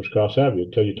effective interest costs, have you,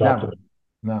 until you talk to them?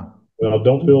 No. Well,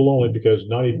 don't feel lonely, because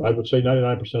I would say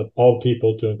 99% of all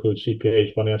people, to include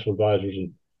CPAs, financial advisors,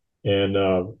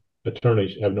 and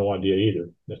attorneys, have no idea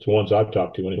either. That's the ones I've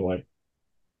talked to anyway.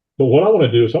 But what I want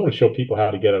to do is I want to show people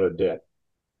how to get out of debt.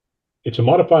 It's a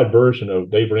modified version of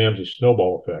Dave Ramsey's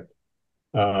snowball effect,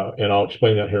 and I'll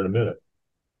explain that here in a minute.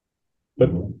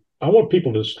 But I want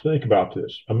people to think about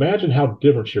this. Imagine how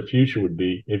different your future would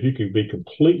be if you could be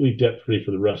completely debt-free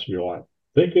for the rest of your life.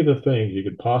 Think of the things you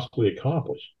could possibly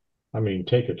accomplish. I mean,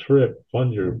 take a trip,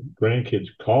 fund your grandkids'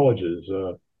 colleges,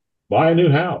 buy a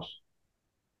new house.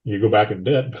 You go back in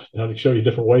debt, but I'll show you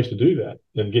different ways to do that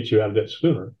and get you out of debt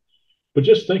sooner. But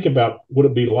just think about what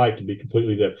it'd be like to be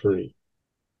completely debt-free.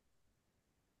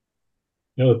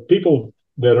 The people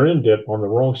that are in debt are on the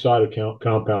wrong side of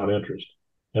compound interest.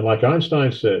 And like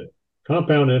Einstein said,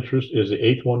 compound interest is the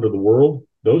eighth wonder of the world.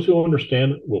 Those who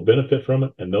understand it will benefit from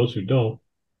it, and those who don't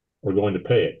are going to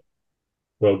pay it.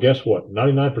 Well, guess what?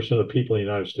 99% of the people in the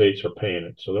United States are paying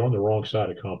it. So they're on the wrong side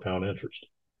of compound interest.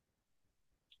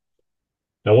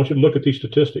 Now, I want you to look at these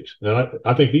statistics. Now,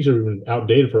 I think these are even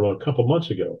outdated from a couple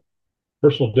months ago.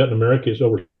 Personal debt in America is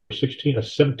over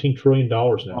 $17 trillion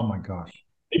now. Oh, my gosh.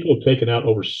 People have taken out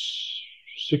over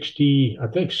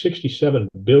 $67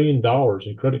 billion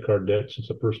in credit card debt since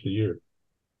the first of the year.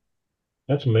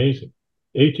 That's amazing.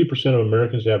 82% of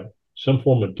Americans have some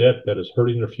form of debt that is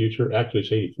hurting their future. Actually,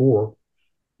 it's 84.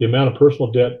 The amount of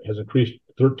personal debt has increased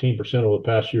 13% over the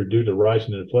past year due to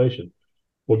rising inflation.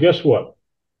 Well, guess what?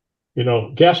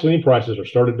 Gasoline prices are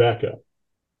started back up.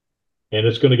 And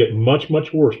it's going to get much,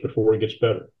 much worse before it gets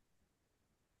better.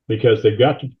 Because they've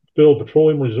got to fill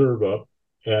petroleum reserve up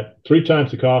at 3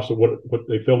 times the cost of what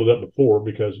they filled it up before,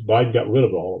 because Biden got rid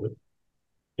of all of it.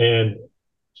 And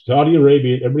Saudi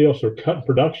Arabia, everybody else, are cutting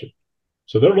production.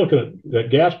 So they're looking at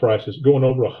gas prices going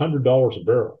over $100 a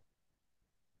barrel.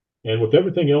 And with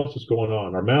everything else that's going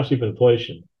on, our massive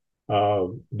inflation,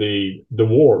 the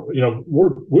war,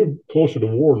 we're closer to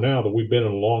war now than we've been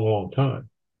in a long, long time.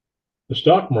 The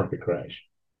stock market crash.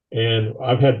 And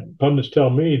I've had pundits tell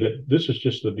me that this is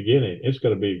just the beginning. It's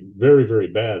going to be very, very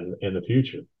bad in the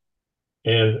future.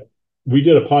 And we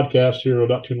did a podcast here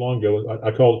not too long ago.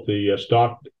 I call it the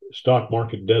stock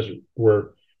market desert,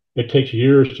 where it takes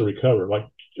years to recover. Like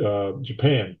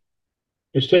Japan,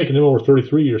 it's taken them over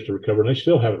 33 years to recover, and they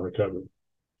still haven't recovered.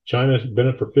 China's been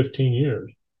in it for 15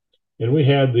 years. And we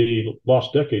had the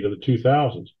lost decade of the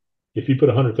 2000s. If you put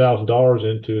 $100,000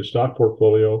 into a stock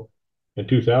portfolio in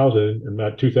 2000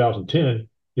 and 2010,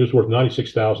 it was worth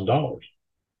 $96,000,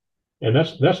 and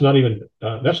that's not even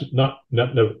that's not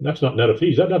net of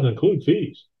fees. That doesn't include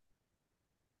fees.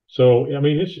 So I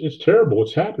mean, it's terrible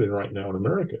what's happening right now in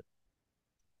America.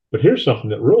 But here's something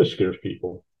that really scares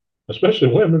people, especially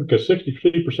women, because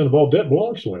 63% of all debt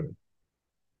belongs to women,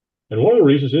 and one of the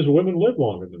reasons is women live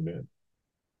longer than men,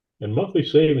 and monthly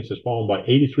savings has fallen by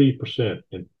 83%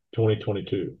 in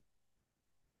 2022.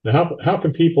 Now, how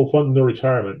can people fund their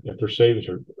retirement if their savings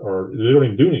are they don't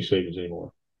even do any savings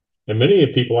anymore? And many of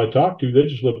the people I talk to, they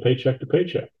just live paycheck to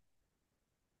paycheck.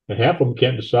 And half of them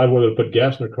can't decide whether to put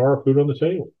gas in their car or food on the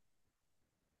table.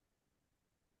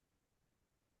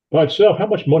 By itself, how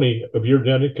much money of your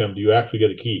net income do you actually get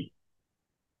to keep?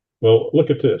 Well, look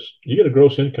at this. You get a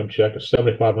gross income check of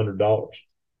 $7,500.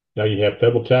 Now you have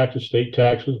federal taxes, state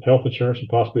taxes, health insurance, and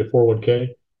possibly a 401k.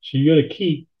 So you get to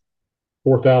keep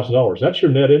 $4,000. That's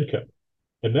your net income.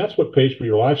 And that's what pays for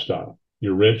your lifestyle,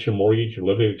 your rent, your mortgage, your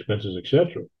living expenses,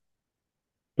 etc.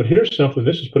 But here's something.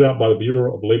 This is put out by the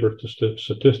Bureau of Labor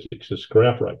Statistics, this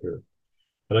graph right here.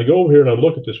 And I go over here and I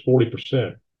look at this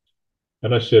 40%.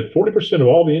 And I said, 40% of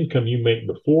all the income you make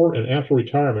before and after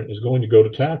retirement is going to go to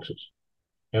taxes.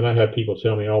 And I have people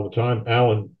tell me all the time,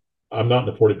 Alan, I'm not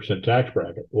in the 40% tax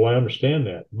bracket. Well, I understand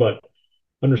that. But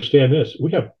understand this.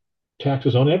 We have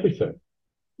taxes on everything.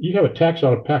 You have a tax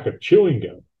on a pack of chewing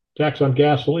gum, tax on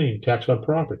gasoline, tax on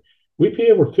property. We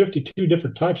pay over 52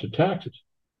 different types of taxes.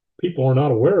 People are not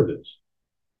aware of this.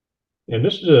 And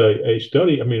this is a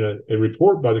study, a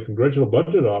report by the Congressional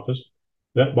Budget Office,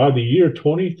 that by the year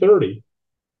 2030,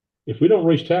 if we don't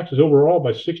raise taxes overall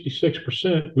by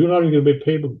 66%, we're not even going to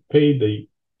be paid the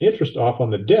interest off on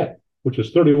the debt, which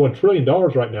is $31 trillion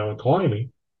right now and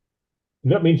climbing.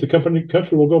 And that means the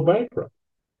country will go bankrupt.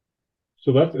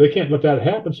 So that they can't let that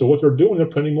happen. So what they're doing, they're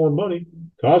printing more money,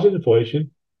 causing inflation,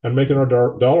 and making our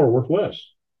dollar worth less.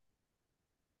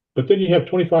 But then you have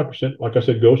 25%, like I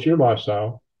said, goes to your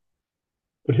lifestyle.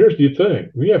 But here's the thing.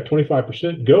 We have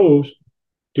 25% goes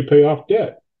to pay off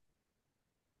debt.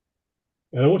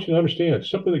 And I want you to understand,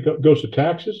 something that goes to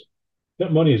taxes,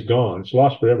 that money is gone. It's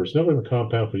lost forever. It's never going to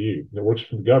compound for you. It works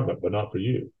for the government, but not for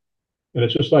you. And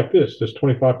it's just like this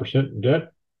 25% in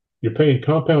debt. You're paying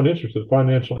compound interest to the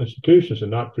financial institutions and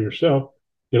not for yourself.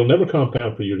 It'll never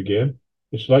compound for you again.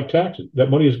 It's like taxes. That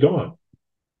money is gone,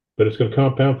 but it's going to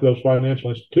compound for those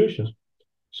financial institutions.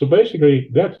 So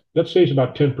basically, that saves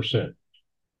about 10%.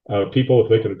 People, if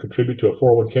they could contribute to a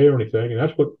 401k or anything, and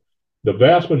that's what the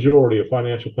vast majority of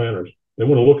financial planners, they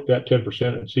want to look at that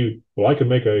 10% and see, well, I can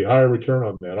make a higher return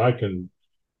on that. I can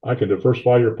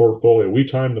diversify your portfolio. We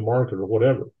time the market or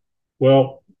whatever.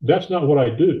 Well, that's not what I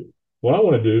do. What I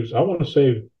want to do is I want to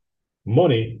save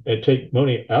money and take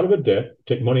money out of the debt,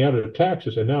 take money out of the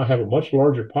taxes, and now have a much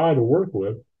larger pie to work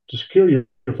with to secure your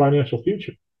financial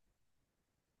future.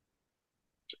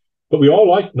 But we all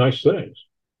like nice things.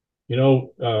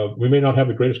 We may not have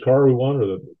the greatest car we want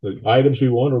or the items we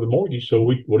want or the mortgage. So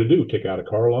what do? Take out a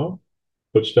car loan,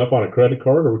 put stuff on a credit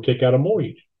card, or we take out a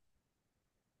mortgage.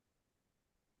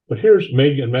 But here's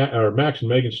Max and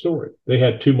Megan's story. They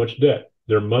had too much debt.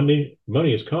 Their money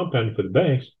is compounded for the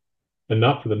banks and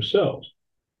not for themselves.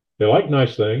 They like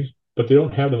nice things, but they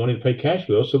don't have the money to pay cash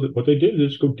for those. So that what they do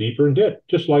is go deeper in debt,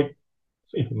 just like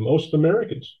most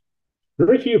Americans.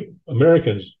 Very few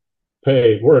Americans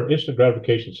we're an instant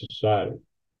gratification society,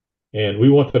 and we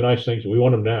want the nice things and we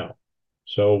want them now.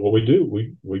 So what we do,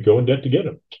 we go in debt to get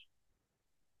them.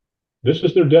 This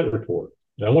is their debt report.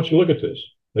 Now I want you to look at this.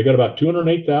 They got about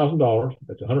 $208,000.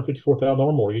 That's a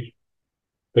 $154,000 mortgage.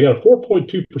 They got a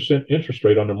 4.2% interest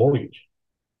rate on their mortgage.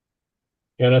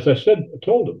 And as I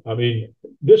told them, I mean,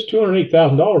 this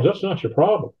 $208,000, that's not your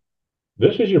problem.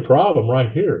 This is your problem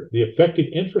right here, the effective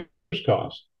interest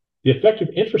cost. The effective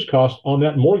interest cost on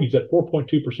that mortgage, that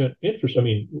 4.2% interest,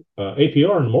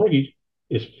 APR on the mortgage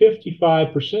is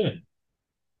 55%.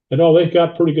 And although they've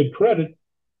got pretty good credit,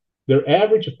 their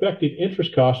average effective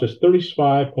interest cost is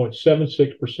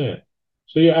 35.76%.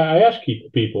 So I asked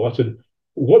people, I said,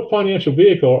 what financial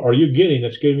vehicle are you getting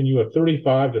that's giving you a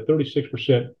 35 to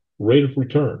 36% rate of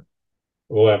return?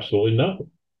 Well, absolutely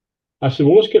nothing. I said,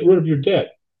 well, let's get rid of your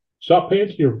debt. Stop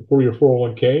paying for your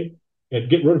 401k and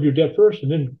get rid of your debt first,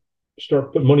 and then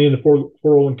start putting money in the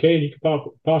 401k, and you can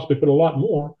possibly put a lot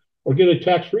more, or get a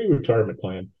tax-free retirement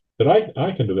plan that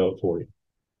I can develop for you.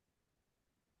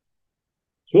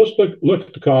 So let's look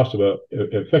at the cost of an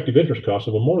effective interest cost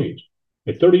of a mortgage.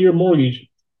 A 30-year mortgage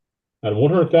at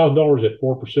 $100,000 at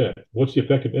 4%. What's the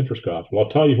effective interest cost? Well,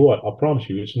 I'll tell you what, I'll promise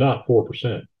you it's not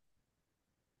 4%.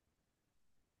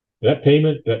 That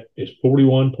payment, that is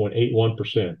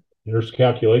 41.81%. There's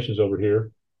calculations over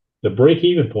here. The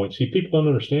break-even point, see, people don't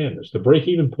understand this. The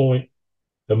break-even point,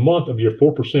 the month of your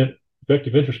 4%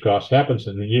 effective interest cost happens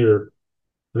in the year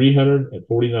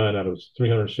 349 out of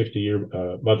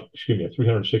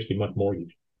 360-month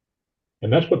mortgage.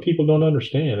 And that's what people don't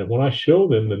understand. And when I show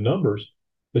them the numbers,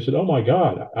 they said, oh my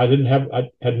God, I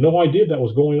had no idea that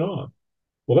was going on.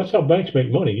 Well, that's how banks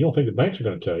make money. You don't think the banks are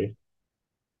going to tell you.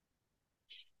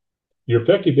 Your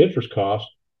effective interest cost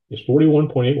is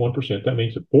 41.81%. That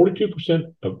means that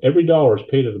 42% of every dollar is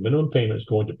paid as a minimum payment is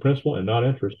going to principal and not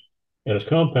interest, and it's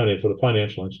compounded for the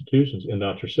financial institutions and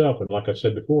not yourself. And like I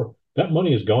said before, that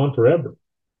money is gone forever.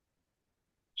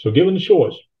 So given the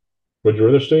choice, would you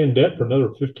rather stay in debt for another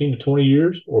 15 to 20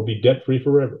 years or be debt-free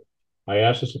forever? I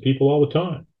ask this to people all the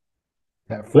time.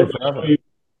 Debt-free forever.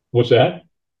 What's that?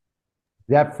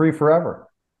 Debt-free forever.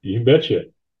 You betcha.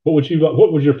 What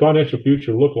would your financial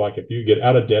future look like if you get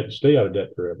out of debt and stay out of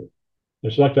debt forever?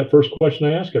 It's like that first question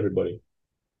I ask everybody.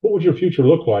 What would your future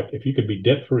look like if you could be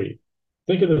debt-free?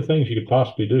 Think of the things you could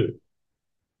possibly do.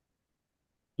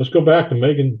 Let's go back to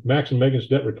Max and Megan's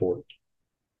debt report.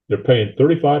 They're paying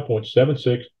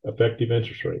 35.76 effective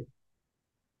interest rate.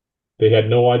 They had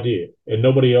no idea, and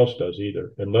nobody else does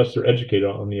either, unless they're educated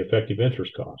on the effective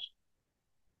interest cost.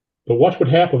 But watch what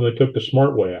happened when they took the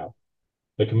smart way out.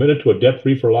 They committed to a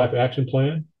debt-free for life action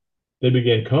plan. They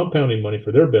began compounding money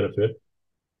for their benefit,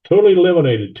 totally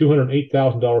eliminated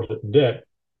 $208,000 in debt.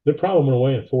 Their problem went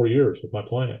away in 4 years with my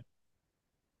plan.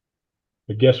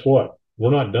 But guess what?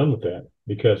 We're not done with that,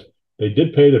 because they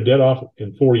did pay their debt off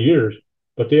in 4 years,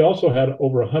 but they also had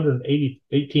over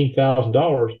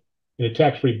 $118,000 in a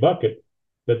tax-free bucket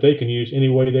that they can use any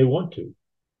way they want to.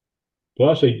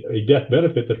 Plus a death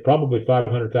benefit that's probably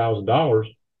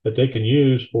 $500,000 that they can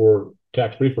use for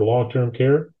tax-free for long-term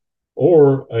care,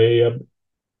 or a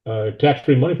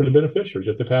tax-free money for the beneficiaries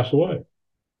if they pass away.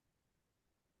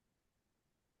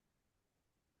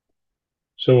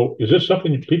 So is this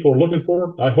something that people are looking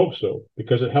for? I hope so,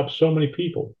 because it helps so many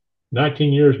people.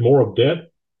 19 years more of debt,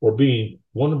 or being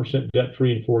 100%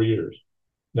 debt-free in 4 years.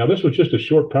 Now, this was just a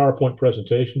short PowerPoint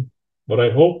presentation, but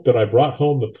I hope that I brought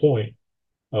home the point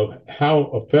of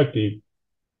how effective,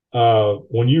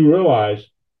 when you realize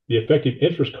the effective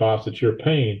interest cost that you're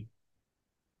paying,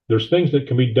 there's things that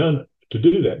can be done to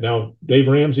do that. Now, Dave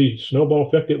Ramsey's snowball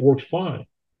effect, it works fine.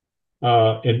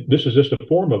 And this is just a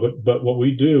form of it, but what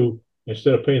we do,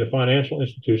 instead of paying the financial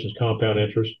institutions compound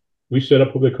interest, we set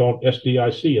up what we call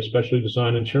SDIC, a specially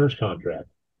designed insurance contract,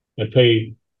 and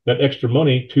pay that extra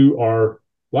money to our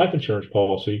life insurance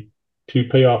policy to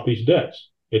pay off these debts.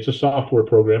 It's a software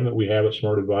program that we have at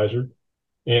Smart Advisor,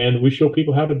 and we show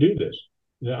people how to do this.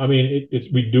 I mean,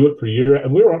 we do it for years,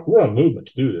 and we're on a movement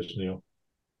to do this, Neil.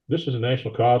 This is a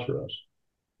national cause for us.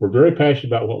 We're very passionate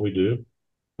about what we do.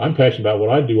 I'm passionate about what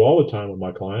I do all the time with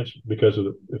my clients because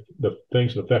of the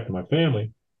things that affect my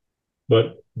family.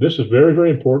 But this is very, very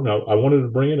important. I wanted to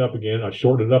bring it up again. I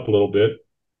shortened it up a little bit,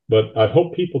 but I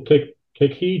hope people take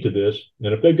heed to this.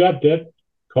 And if they've got debt,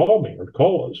 call me or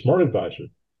call a Smart Advisor.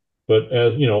 But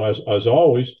as you know, as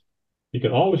always, you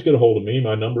can always get a hold of me.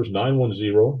 My number is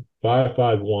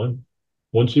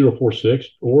 910-551-1046,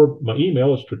 or my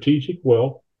email is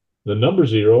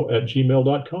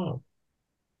strategicwealth0@gmail.com.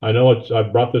 I know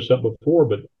I've brought this up before,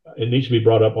 but it needs to be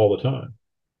brought up all the time.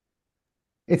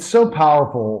 It's so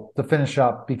powerful to finish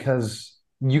up, because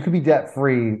you could be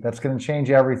debt-free. That's going to change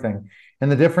everything.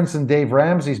 And the difference in Dave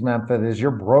Ramsey's method is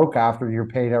you're broke after you're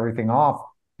paid everything off,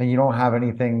 and you don't have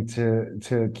anything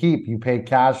to keep. You paid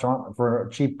cash for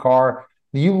a cheap car.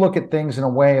 you look at things in a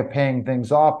way of paying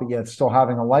things off, but yet still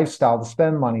having a lifestyle to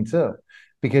spend money too,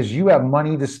 because you have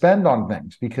money to spend on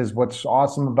things. Because what's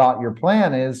awesome about your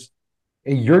plan is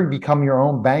you become your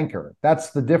own banker.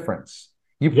 That's the difference.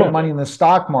 You put money in the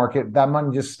stock market, that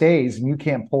money just stays and you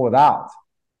can't pull it out.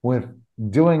 With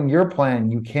doing your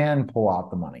plan, you can pull out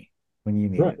the money when you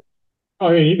need it.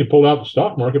 I mean, you can pull out the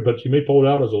stock market, but you may pull it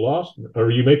out as a loss,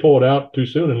 or you may pull it out too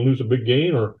soon and lose a big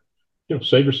gain, or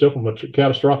save yourself from a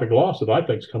catastrophic loss that I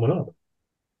think is coming up.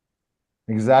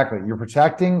 Exactly. You're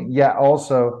protecting, yet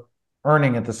also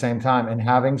earning at the same time, and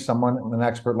having someone, an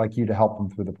expert like you, to help them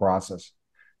through the process.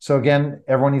 So again,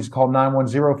 everyone needs to call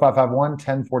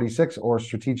 910-551-1046 or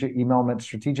strategic, email them at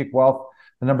strategicwealth,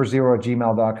 the number 0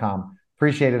 @gmail.com.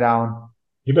 Appreciate it, Alan.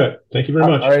 You bet. Thank you very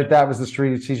much. All right. That was the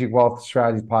Strategic Wealth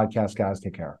Strategies podcast, guys.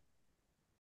 Take care.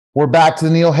 We're back to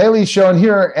the Neil Haley Show, and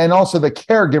here, and also the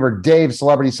Caregiver Dave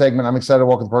celebrity segment. I'm excited to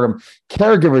welcome to the program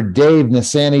Caregiver Dave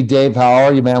Nassaney. Dave, how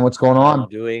are you, man? What's going on? I'm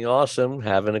doing awesome.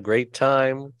 Having a great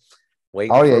time. Oh,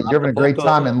 yeah. You're having a great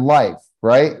time in life,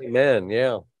 right? Amen.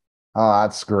 Yeah. Oh,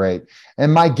 that's great.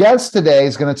 And my guest today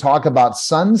is going to talk about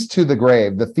Sons to the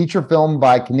Grave, the feature film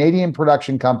by Canadian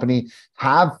production company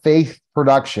Have Faith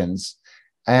Productions.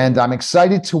 And I'm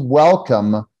excited to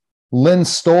welcome Lynn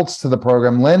Stoltz to the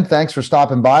program. Lynn, thanks for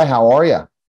stopping by. How are you?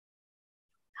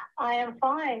 I am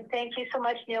fine. Thank you so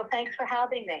much, Neil. Thanks for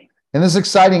having me. And this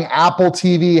exciting Apple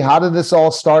TV. How did this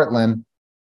all start, Lynn?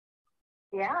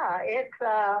 Yeah, it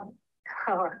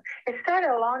started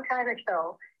a long time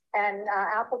ago. And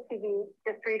Apple TV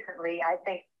just recently, I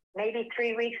think maybe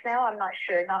 3 weeks now, I'm not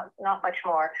sure, not much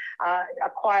more,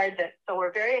 acquired this. So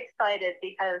we're very excited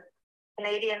because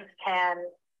Canadians can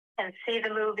see the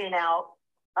movie now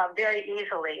very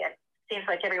easily. It seems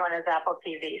like everyone has Apple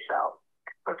TV, so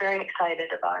we're very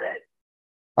excited about it.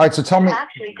 All right, so tell me. I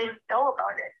actually didn't know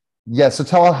about it. Yeah, so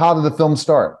tell us, how did the film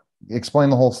start? Explain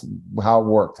the whole, how it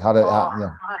worked.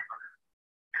 Yeah.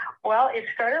 Well, it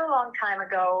started a long time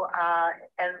ago,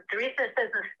 and the reason it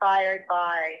is inspired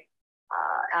by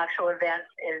actual events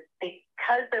is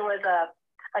because there was a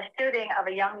shooting of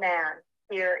a young man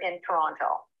here in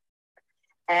Toronto.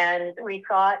 And we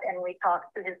talked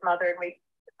to his mother, and we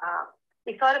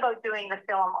thought about doing the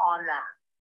film on that.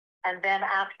 And then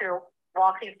after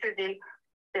walking through the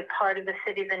part of the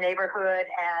city, the neighborhood,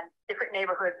 and different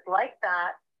neighborhoods like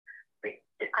that,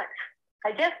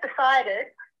 I just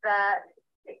decided that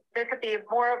there could be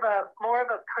more of a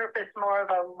purpose, more of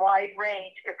a wide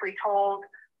range if we told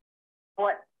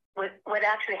what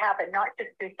actually happened, not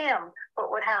just to him, but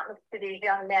what happens to these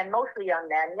young men, mostly young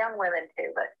men, young women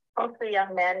too, but mostly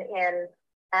young men in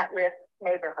at-risk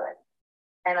neighborhoods.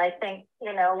 And I think,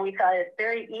 we thought it's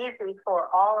very easy for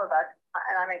all of us,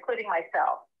 and I'm including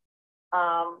myself.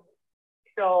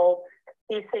 So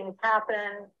these things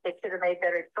happen. They should have made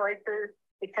better choices,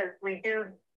 because we do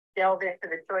delve into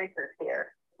the choices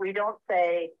here. We don't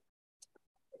say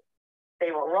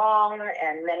they were wrong,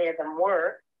 and many of them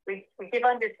were. We give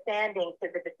understanding to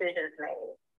the decisions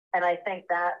made. And I think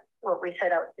that's what we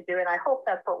set out to do, and I hope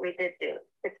that's what we did do.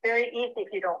 It's very easy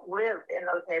if you don't live in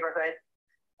those neighborhoods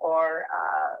or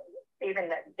even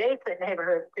adjacent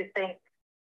neighborhoods to think,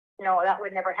 no, that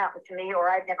would never happen to me, or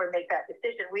I'd never make that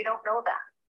decision. We don't know that,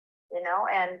 and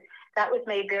that was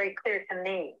made very clear to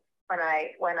me when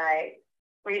I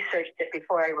researched it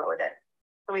before I wrote it.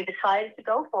 So we decided to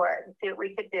go for it and see what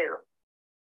we could do.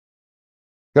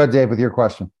 Go ahead, Dave, with your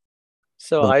question.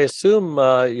 So I assume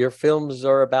your films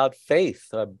are about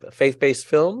faith, faith-based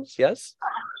films, yes?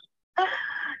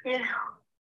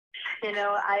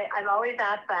 I'm always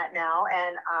asked that now,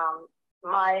 and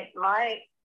my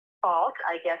fault,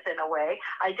 I guess, in a way.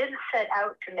 I didn't set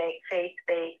out to make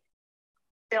faith-based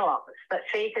films, but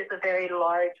faith is a very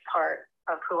large part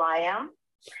of who I am.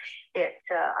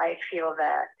 I feel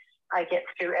that I get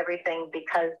through everything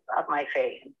because of my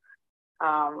faith.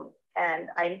 And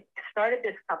I started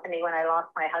this company when I lost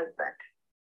my husband.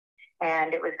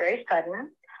 And it was very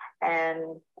sudden.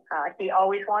 And he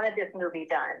always wanted this movie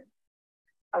done,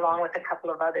 along with a couple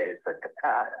of others, with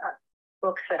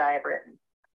books that I have written.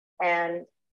 And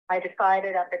I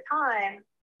decided at the time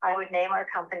I would name our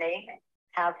company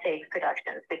Have Faith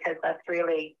Productions, because that's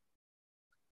really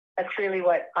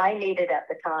what I needed at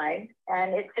the time,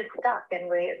 and it just stuck, and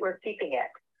we're keeping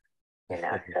it.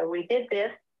 So we did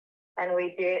this, and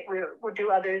we'll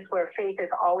do others where faith is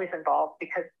always involved,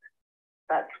 because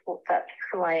that's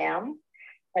who I am.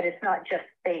 But it's not just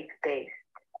faith-based,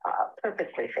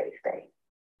 purposely faith-based.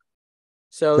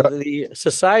 So the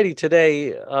society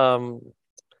today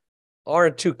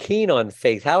aren't too keen on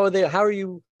faith. How are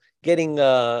you getting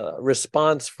a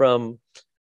response from,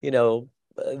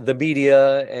 the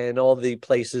media and all the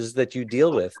places that you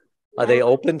deal with? Are they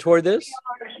open toward this?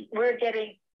 We're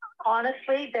getting,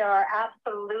 honestly, there are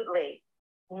absolutely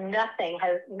nothing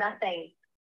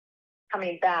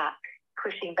coming back,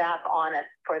 pushing back on us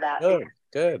for that. Oh,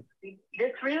 good.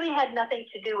 This really had nothing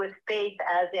to do with faith,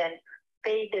 as in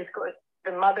faith is good.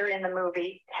 The mother in the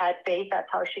movie had faith. That's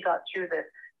how she got through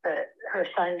her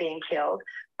son being killed.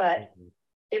 But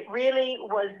it really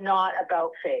was not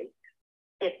about faith.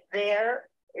 It's there.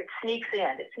 It sneaks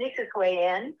in. It sneaks its way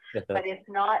in, but it's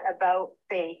not about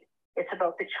faith. It's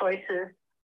about the choices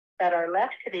that are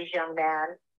left to these young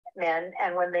men.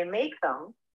 And when they make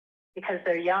them, because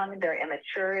they're young, they're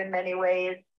immature in many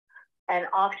ways, and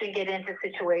often get into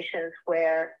situations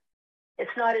where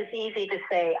it's not as easy to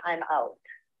say, I'm out.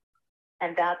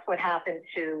 And that's what happened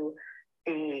to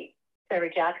the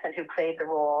Sarah Jackson, who played the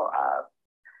role of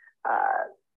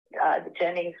the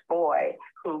Jennings boy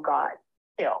who got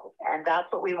killed. And that's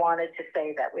what we wanted to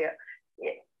say, that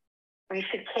we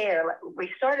should care. We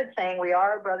started saying we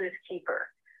are a brother's keeper.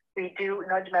 We do,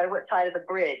 no matter what side of the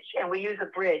bridge, and we use a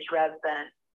bridge rather than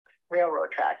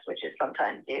railroad tracks, which is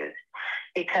sometimes used,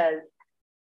 because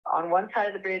on one side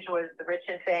of the bridge was the rich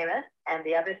and famous, and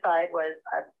the other side was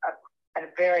a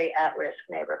very at-risk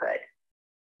neighborhood.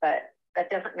 But that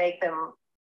doesn't make them,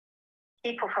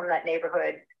 people from that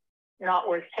neighborhood, not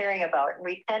worth caring about. And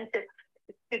we tend to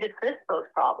dismiss those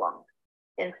problems.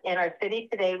 In our city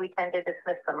today, we tend to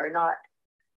dismiss them or not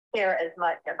care as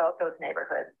much about those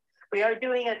neighborhoods. We are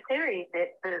doing a series.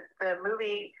 The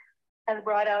movie has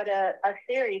brought out a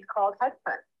series called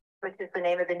Hudson, which is the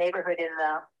name of the neighborhood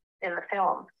in the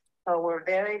film. So we're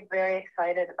very, very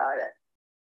excited about it.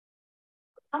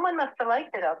 Someone must have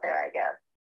liked it out there, I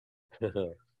guess.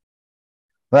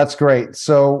 That's great.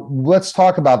 So let's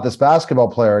talk about this basketball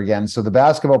player again. So the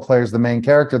basketball player is the main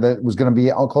character that was going to be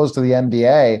close to the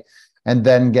NBA and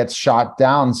then gets shot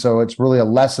down. So it's really a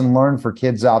lesson learned for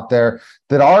kids out there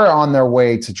that are on their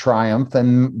way to triumph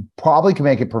and probably can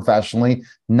make it professionally,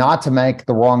 not to make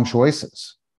the wrong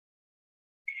choices.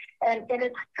 And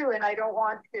it's true. And I don't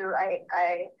want to,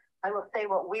 I will say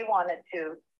what we wanted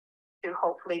to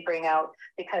hopefully bring out,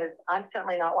 because I'm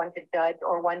certainly not one to judge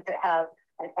or one to have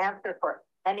an answer for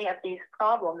any of these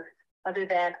problems, other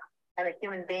than I'm a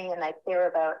human being and I care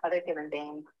about other human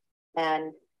beings.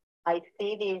 And I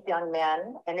see these young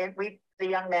men, and the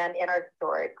young man in our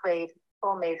story played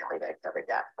so amazingly by Trevor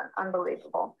Jackson,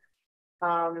 unbelievable.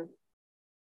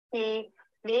 He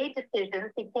made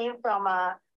decisions. He came from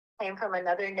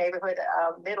another neighborhood,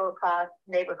 a middle class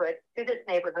neighborhood, to this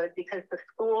neighborhood because the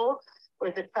school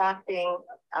was attracting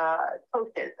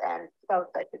coaches and scouts,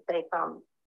 I should say, from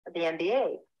the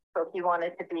NBA. So he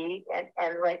wanted to be,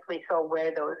 and rightfully so,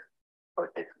 where those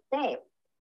coaches came.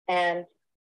 And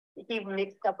he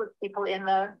mixed up with people in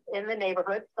the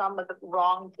neighborhood, some of the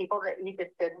wrong people that he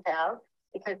just didn't have,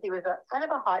 because he was a kind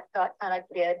of a hotshot kind of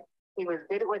kid. He was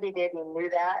good at what he did. He knew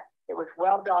that. It was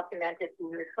well documented. He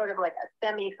was sort of like a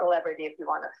semi-celebrity, if you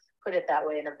want to put it that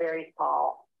way, in a very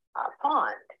small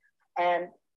pond. And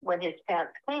when his chance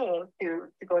came to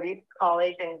go to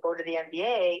college and go to the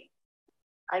NBA,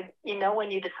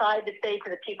 when you decide to say to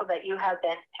the people that you have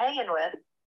been hanging with,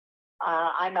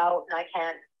 I'm out and I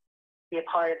can't be a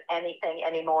part of anything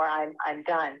anymore, I'm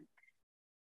done.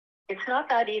 It's not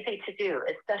that easy to do,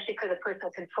 especially for the person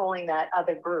controlling that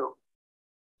other group.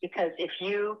 Because if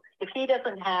he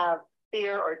doesn't have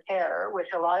fear or terror, which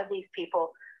a lot of these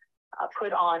people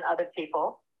put on other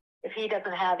people, if he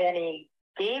doesn't have any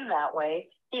game that way,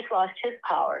 he's lost his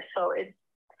power. So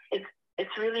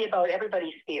it's really about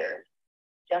everybody's fears.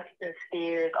 Justin's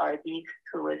fears are these,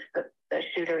 who was the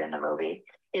shooter in the movie,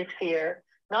 his fear.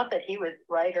 Not that he was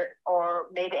right or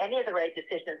made any of the right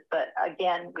decisions, but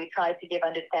again, we tried to give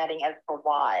understanding as to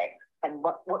why and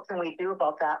what can we do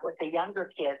about that with the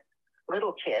younger kids,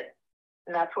 little kids.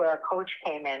 And that's where our coach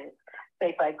came in,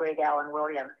 played by Greg Allen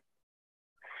Williams,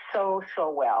 so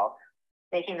well,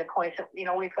 making the point that,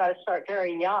 we've got to start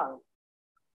very young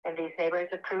in these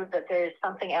neighborhoods to prove that there is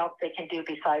something else they can do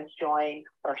besides join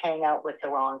or hang out with the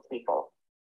wrong people.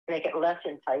 Make it less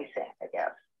enticing, I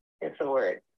guess, is the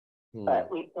word.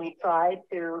 But we tried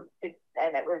to, and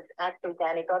it was actually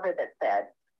Danny Glover that said,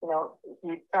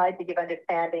 you tried to give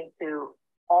understanding to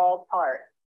all parts,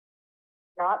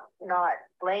 not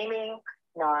blaming,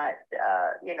 not,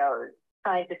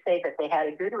 trying to say that they had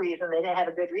a good reason. They didn't have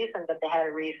a good reason, but they had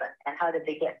a reason. And how did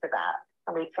they get to that?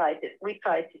 And we tried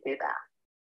to do that.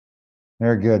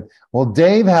 Very good. Well,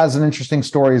 Dave has an interesting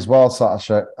story as well,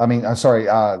 Sasha.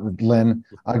 Lynn.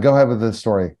 Go ahead with the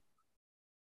story.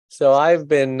 So I've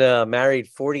been married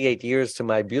 48 years to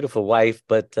my beautiful wife,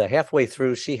 but halfway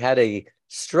through, she had a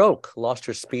stroke, lost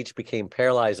her speech, became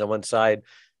paralyzed on one side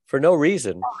for no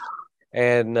reason.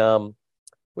 And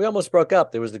we almost broke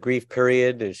up. There was the grief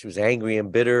period, and she was angry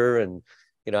and bitter. And,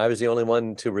 I was the only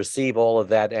one to receive all of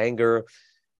that anger.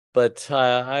 But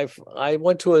I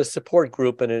went to a support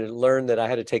group and learned that I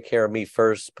had to take care of me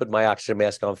first, put my oxygen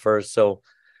mask on first. So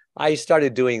I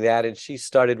started doing that, and she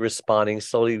started responding,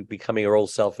 slowly becoming her old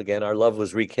self again. Our love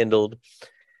was rekindled.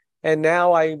 And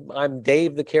now I'm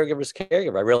Dave, the caregiver's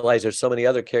caregiver. I realize there's so many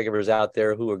other caregivers out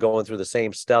there who are going through the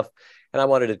same stuff, and I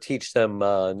wanted to teach them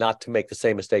not to make the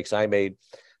same mistakes I made.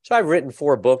 So I've written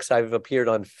 4 books. I've appeared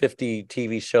on 50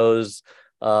 TV shows,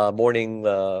 morning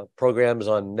programs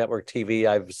on network TV.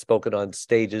 I've spoken on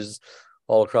stages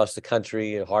all across the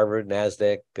country, Harvard,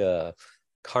 NASDAQ,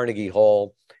 Carnegie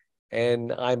Hall.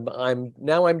 And I'm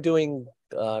doing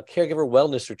caregiver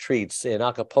wellness retreats in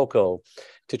Acapulco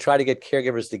to try to get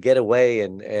caregivers to get away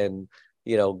and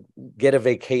get a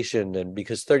vacation, and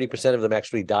because 30% of them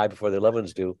actually die before their loved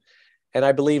ones do. And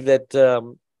I believe that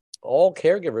all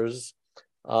caregivers,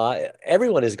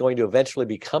 everyone is going to eventually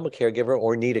become a caregiver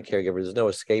or need a caregiver. There's no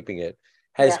escaping it.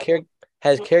 Has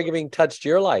caregiving touched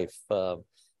your life,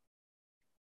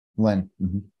 Lynn?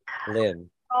 Lynn?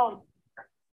 Oh,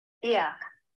 yeah.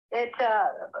 It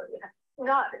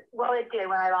not well. It did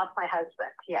when I lost my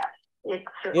husband. Yes.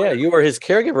 Yeah, you were his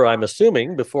caregiver, I'm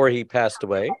assuming, before he passed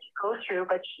away. Go through,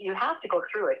 but you have to go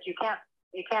through it. You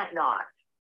can't not.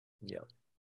 Yeah.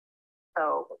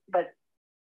 So, but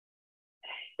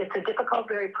it's a difficult,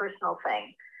 very personal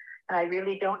thing, and I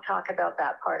really don't talk about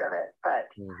that part of it. But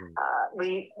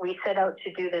we set out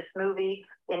to do this movie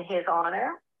in his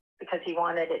honor because he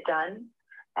wanted it done,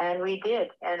 and we did.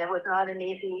 And it was not an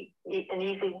easy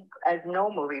as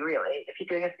no movie really. If you're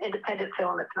doing an independent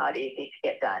film, it's not easy to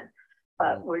get done.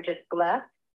 But we're just blessed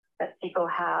that people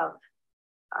have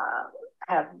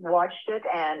watched it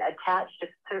and attached to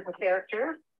certain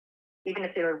characters, even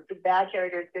if they were bad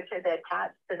characters, good characters, they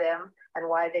attached to them and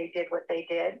why they did what they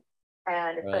did,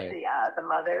 and especially the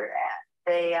mother.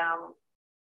 They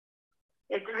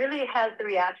it really has the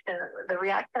reaction. The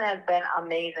reaction has been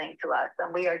amazing to us,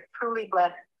 and we are truly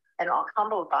blessed and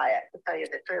humbled by it, to tell you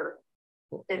the truth.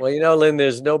 Well, Lynn,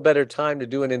 there's no better time to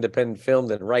do an independent film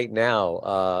than right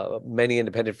now. Many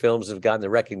independent films have gotten the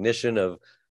recognition of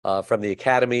from the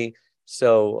Academy,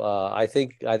 so I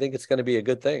think it's going to be a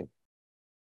good thing.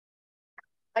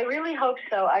 I really hope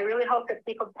so. I really hope that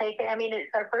people take it. I mean,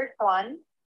 it's our first one,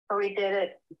 so we did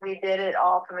it. We did it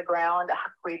all from the ground.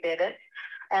 We did it,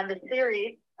 and the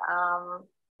series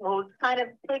will kind of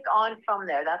take on from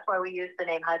there. That's why we use the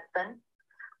name Hudson,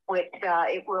 which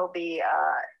it will be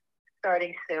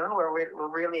starting soon. We're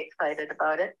really excited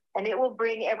about it, and it will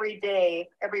bring every day,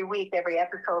 every week, every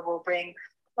episode will bring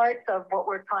parts of what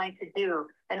we're trying to do,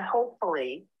 and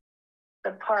hopefully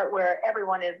the part where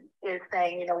everyone is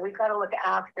saying, we've got to look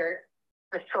after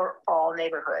the shortfall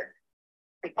neighborhoods.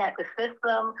 We can't dismiss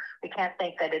them. We can't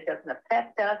think that it doesn't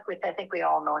affect us, which I think we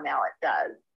all know now it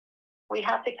does. We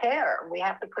have to care. We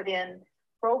have to put in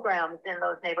programs in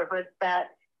those neighborhoods that,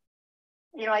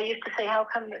 I used to say, how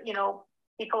come,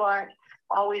 people aren't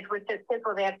always with their kids,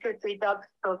 or they have 2 or 3 dogs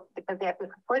because they have to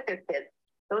support their kids.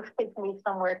 Those kids need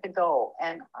somewhere to go.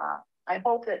 And I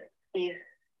hope that these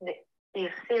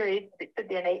series, it could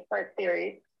be an 8-part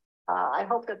series, I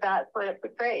hope that that's what it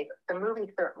portrays. The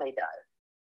movie certainly does.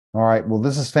 All right. Well,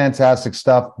 this is fantastic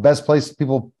stuff. Best place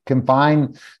people can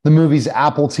find the movie's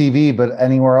Apple TV, but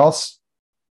anywhere else?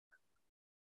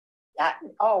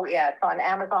 It's on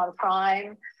Amazon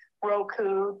Prime,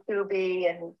 Roku, Tubi,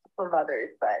 and a couple of others,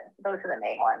 but those are the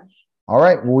main ones. All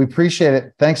right. Well, we appreciate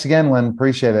it. Thanks again, Lynn.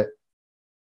 Appreciate it.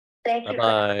 Thank you.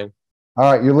 Bye-bye.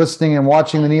 All right. You're listening and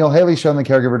watching the Neil Haley Show in the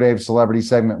Caregiver Dave Celebrity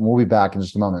segment, and we'll be back in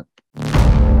just a moment.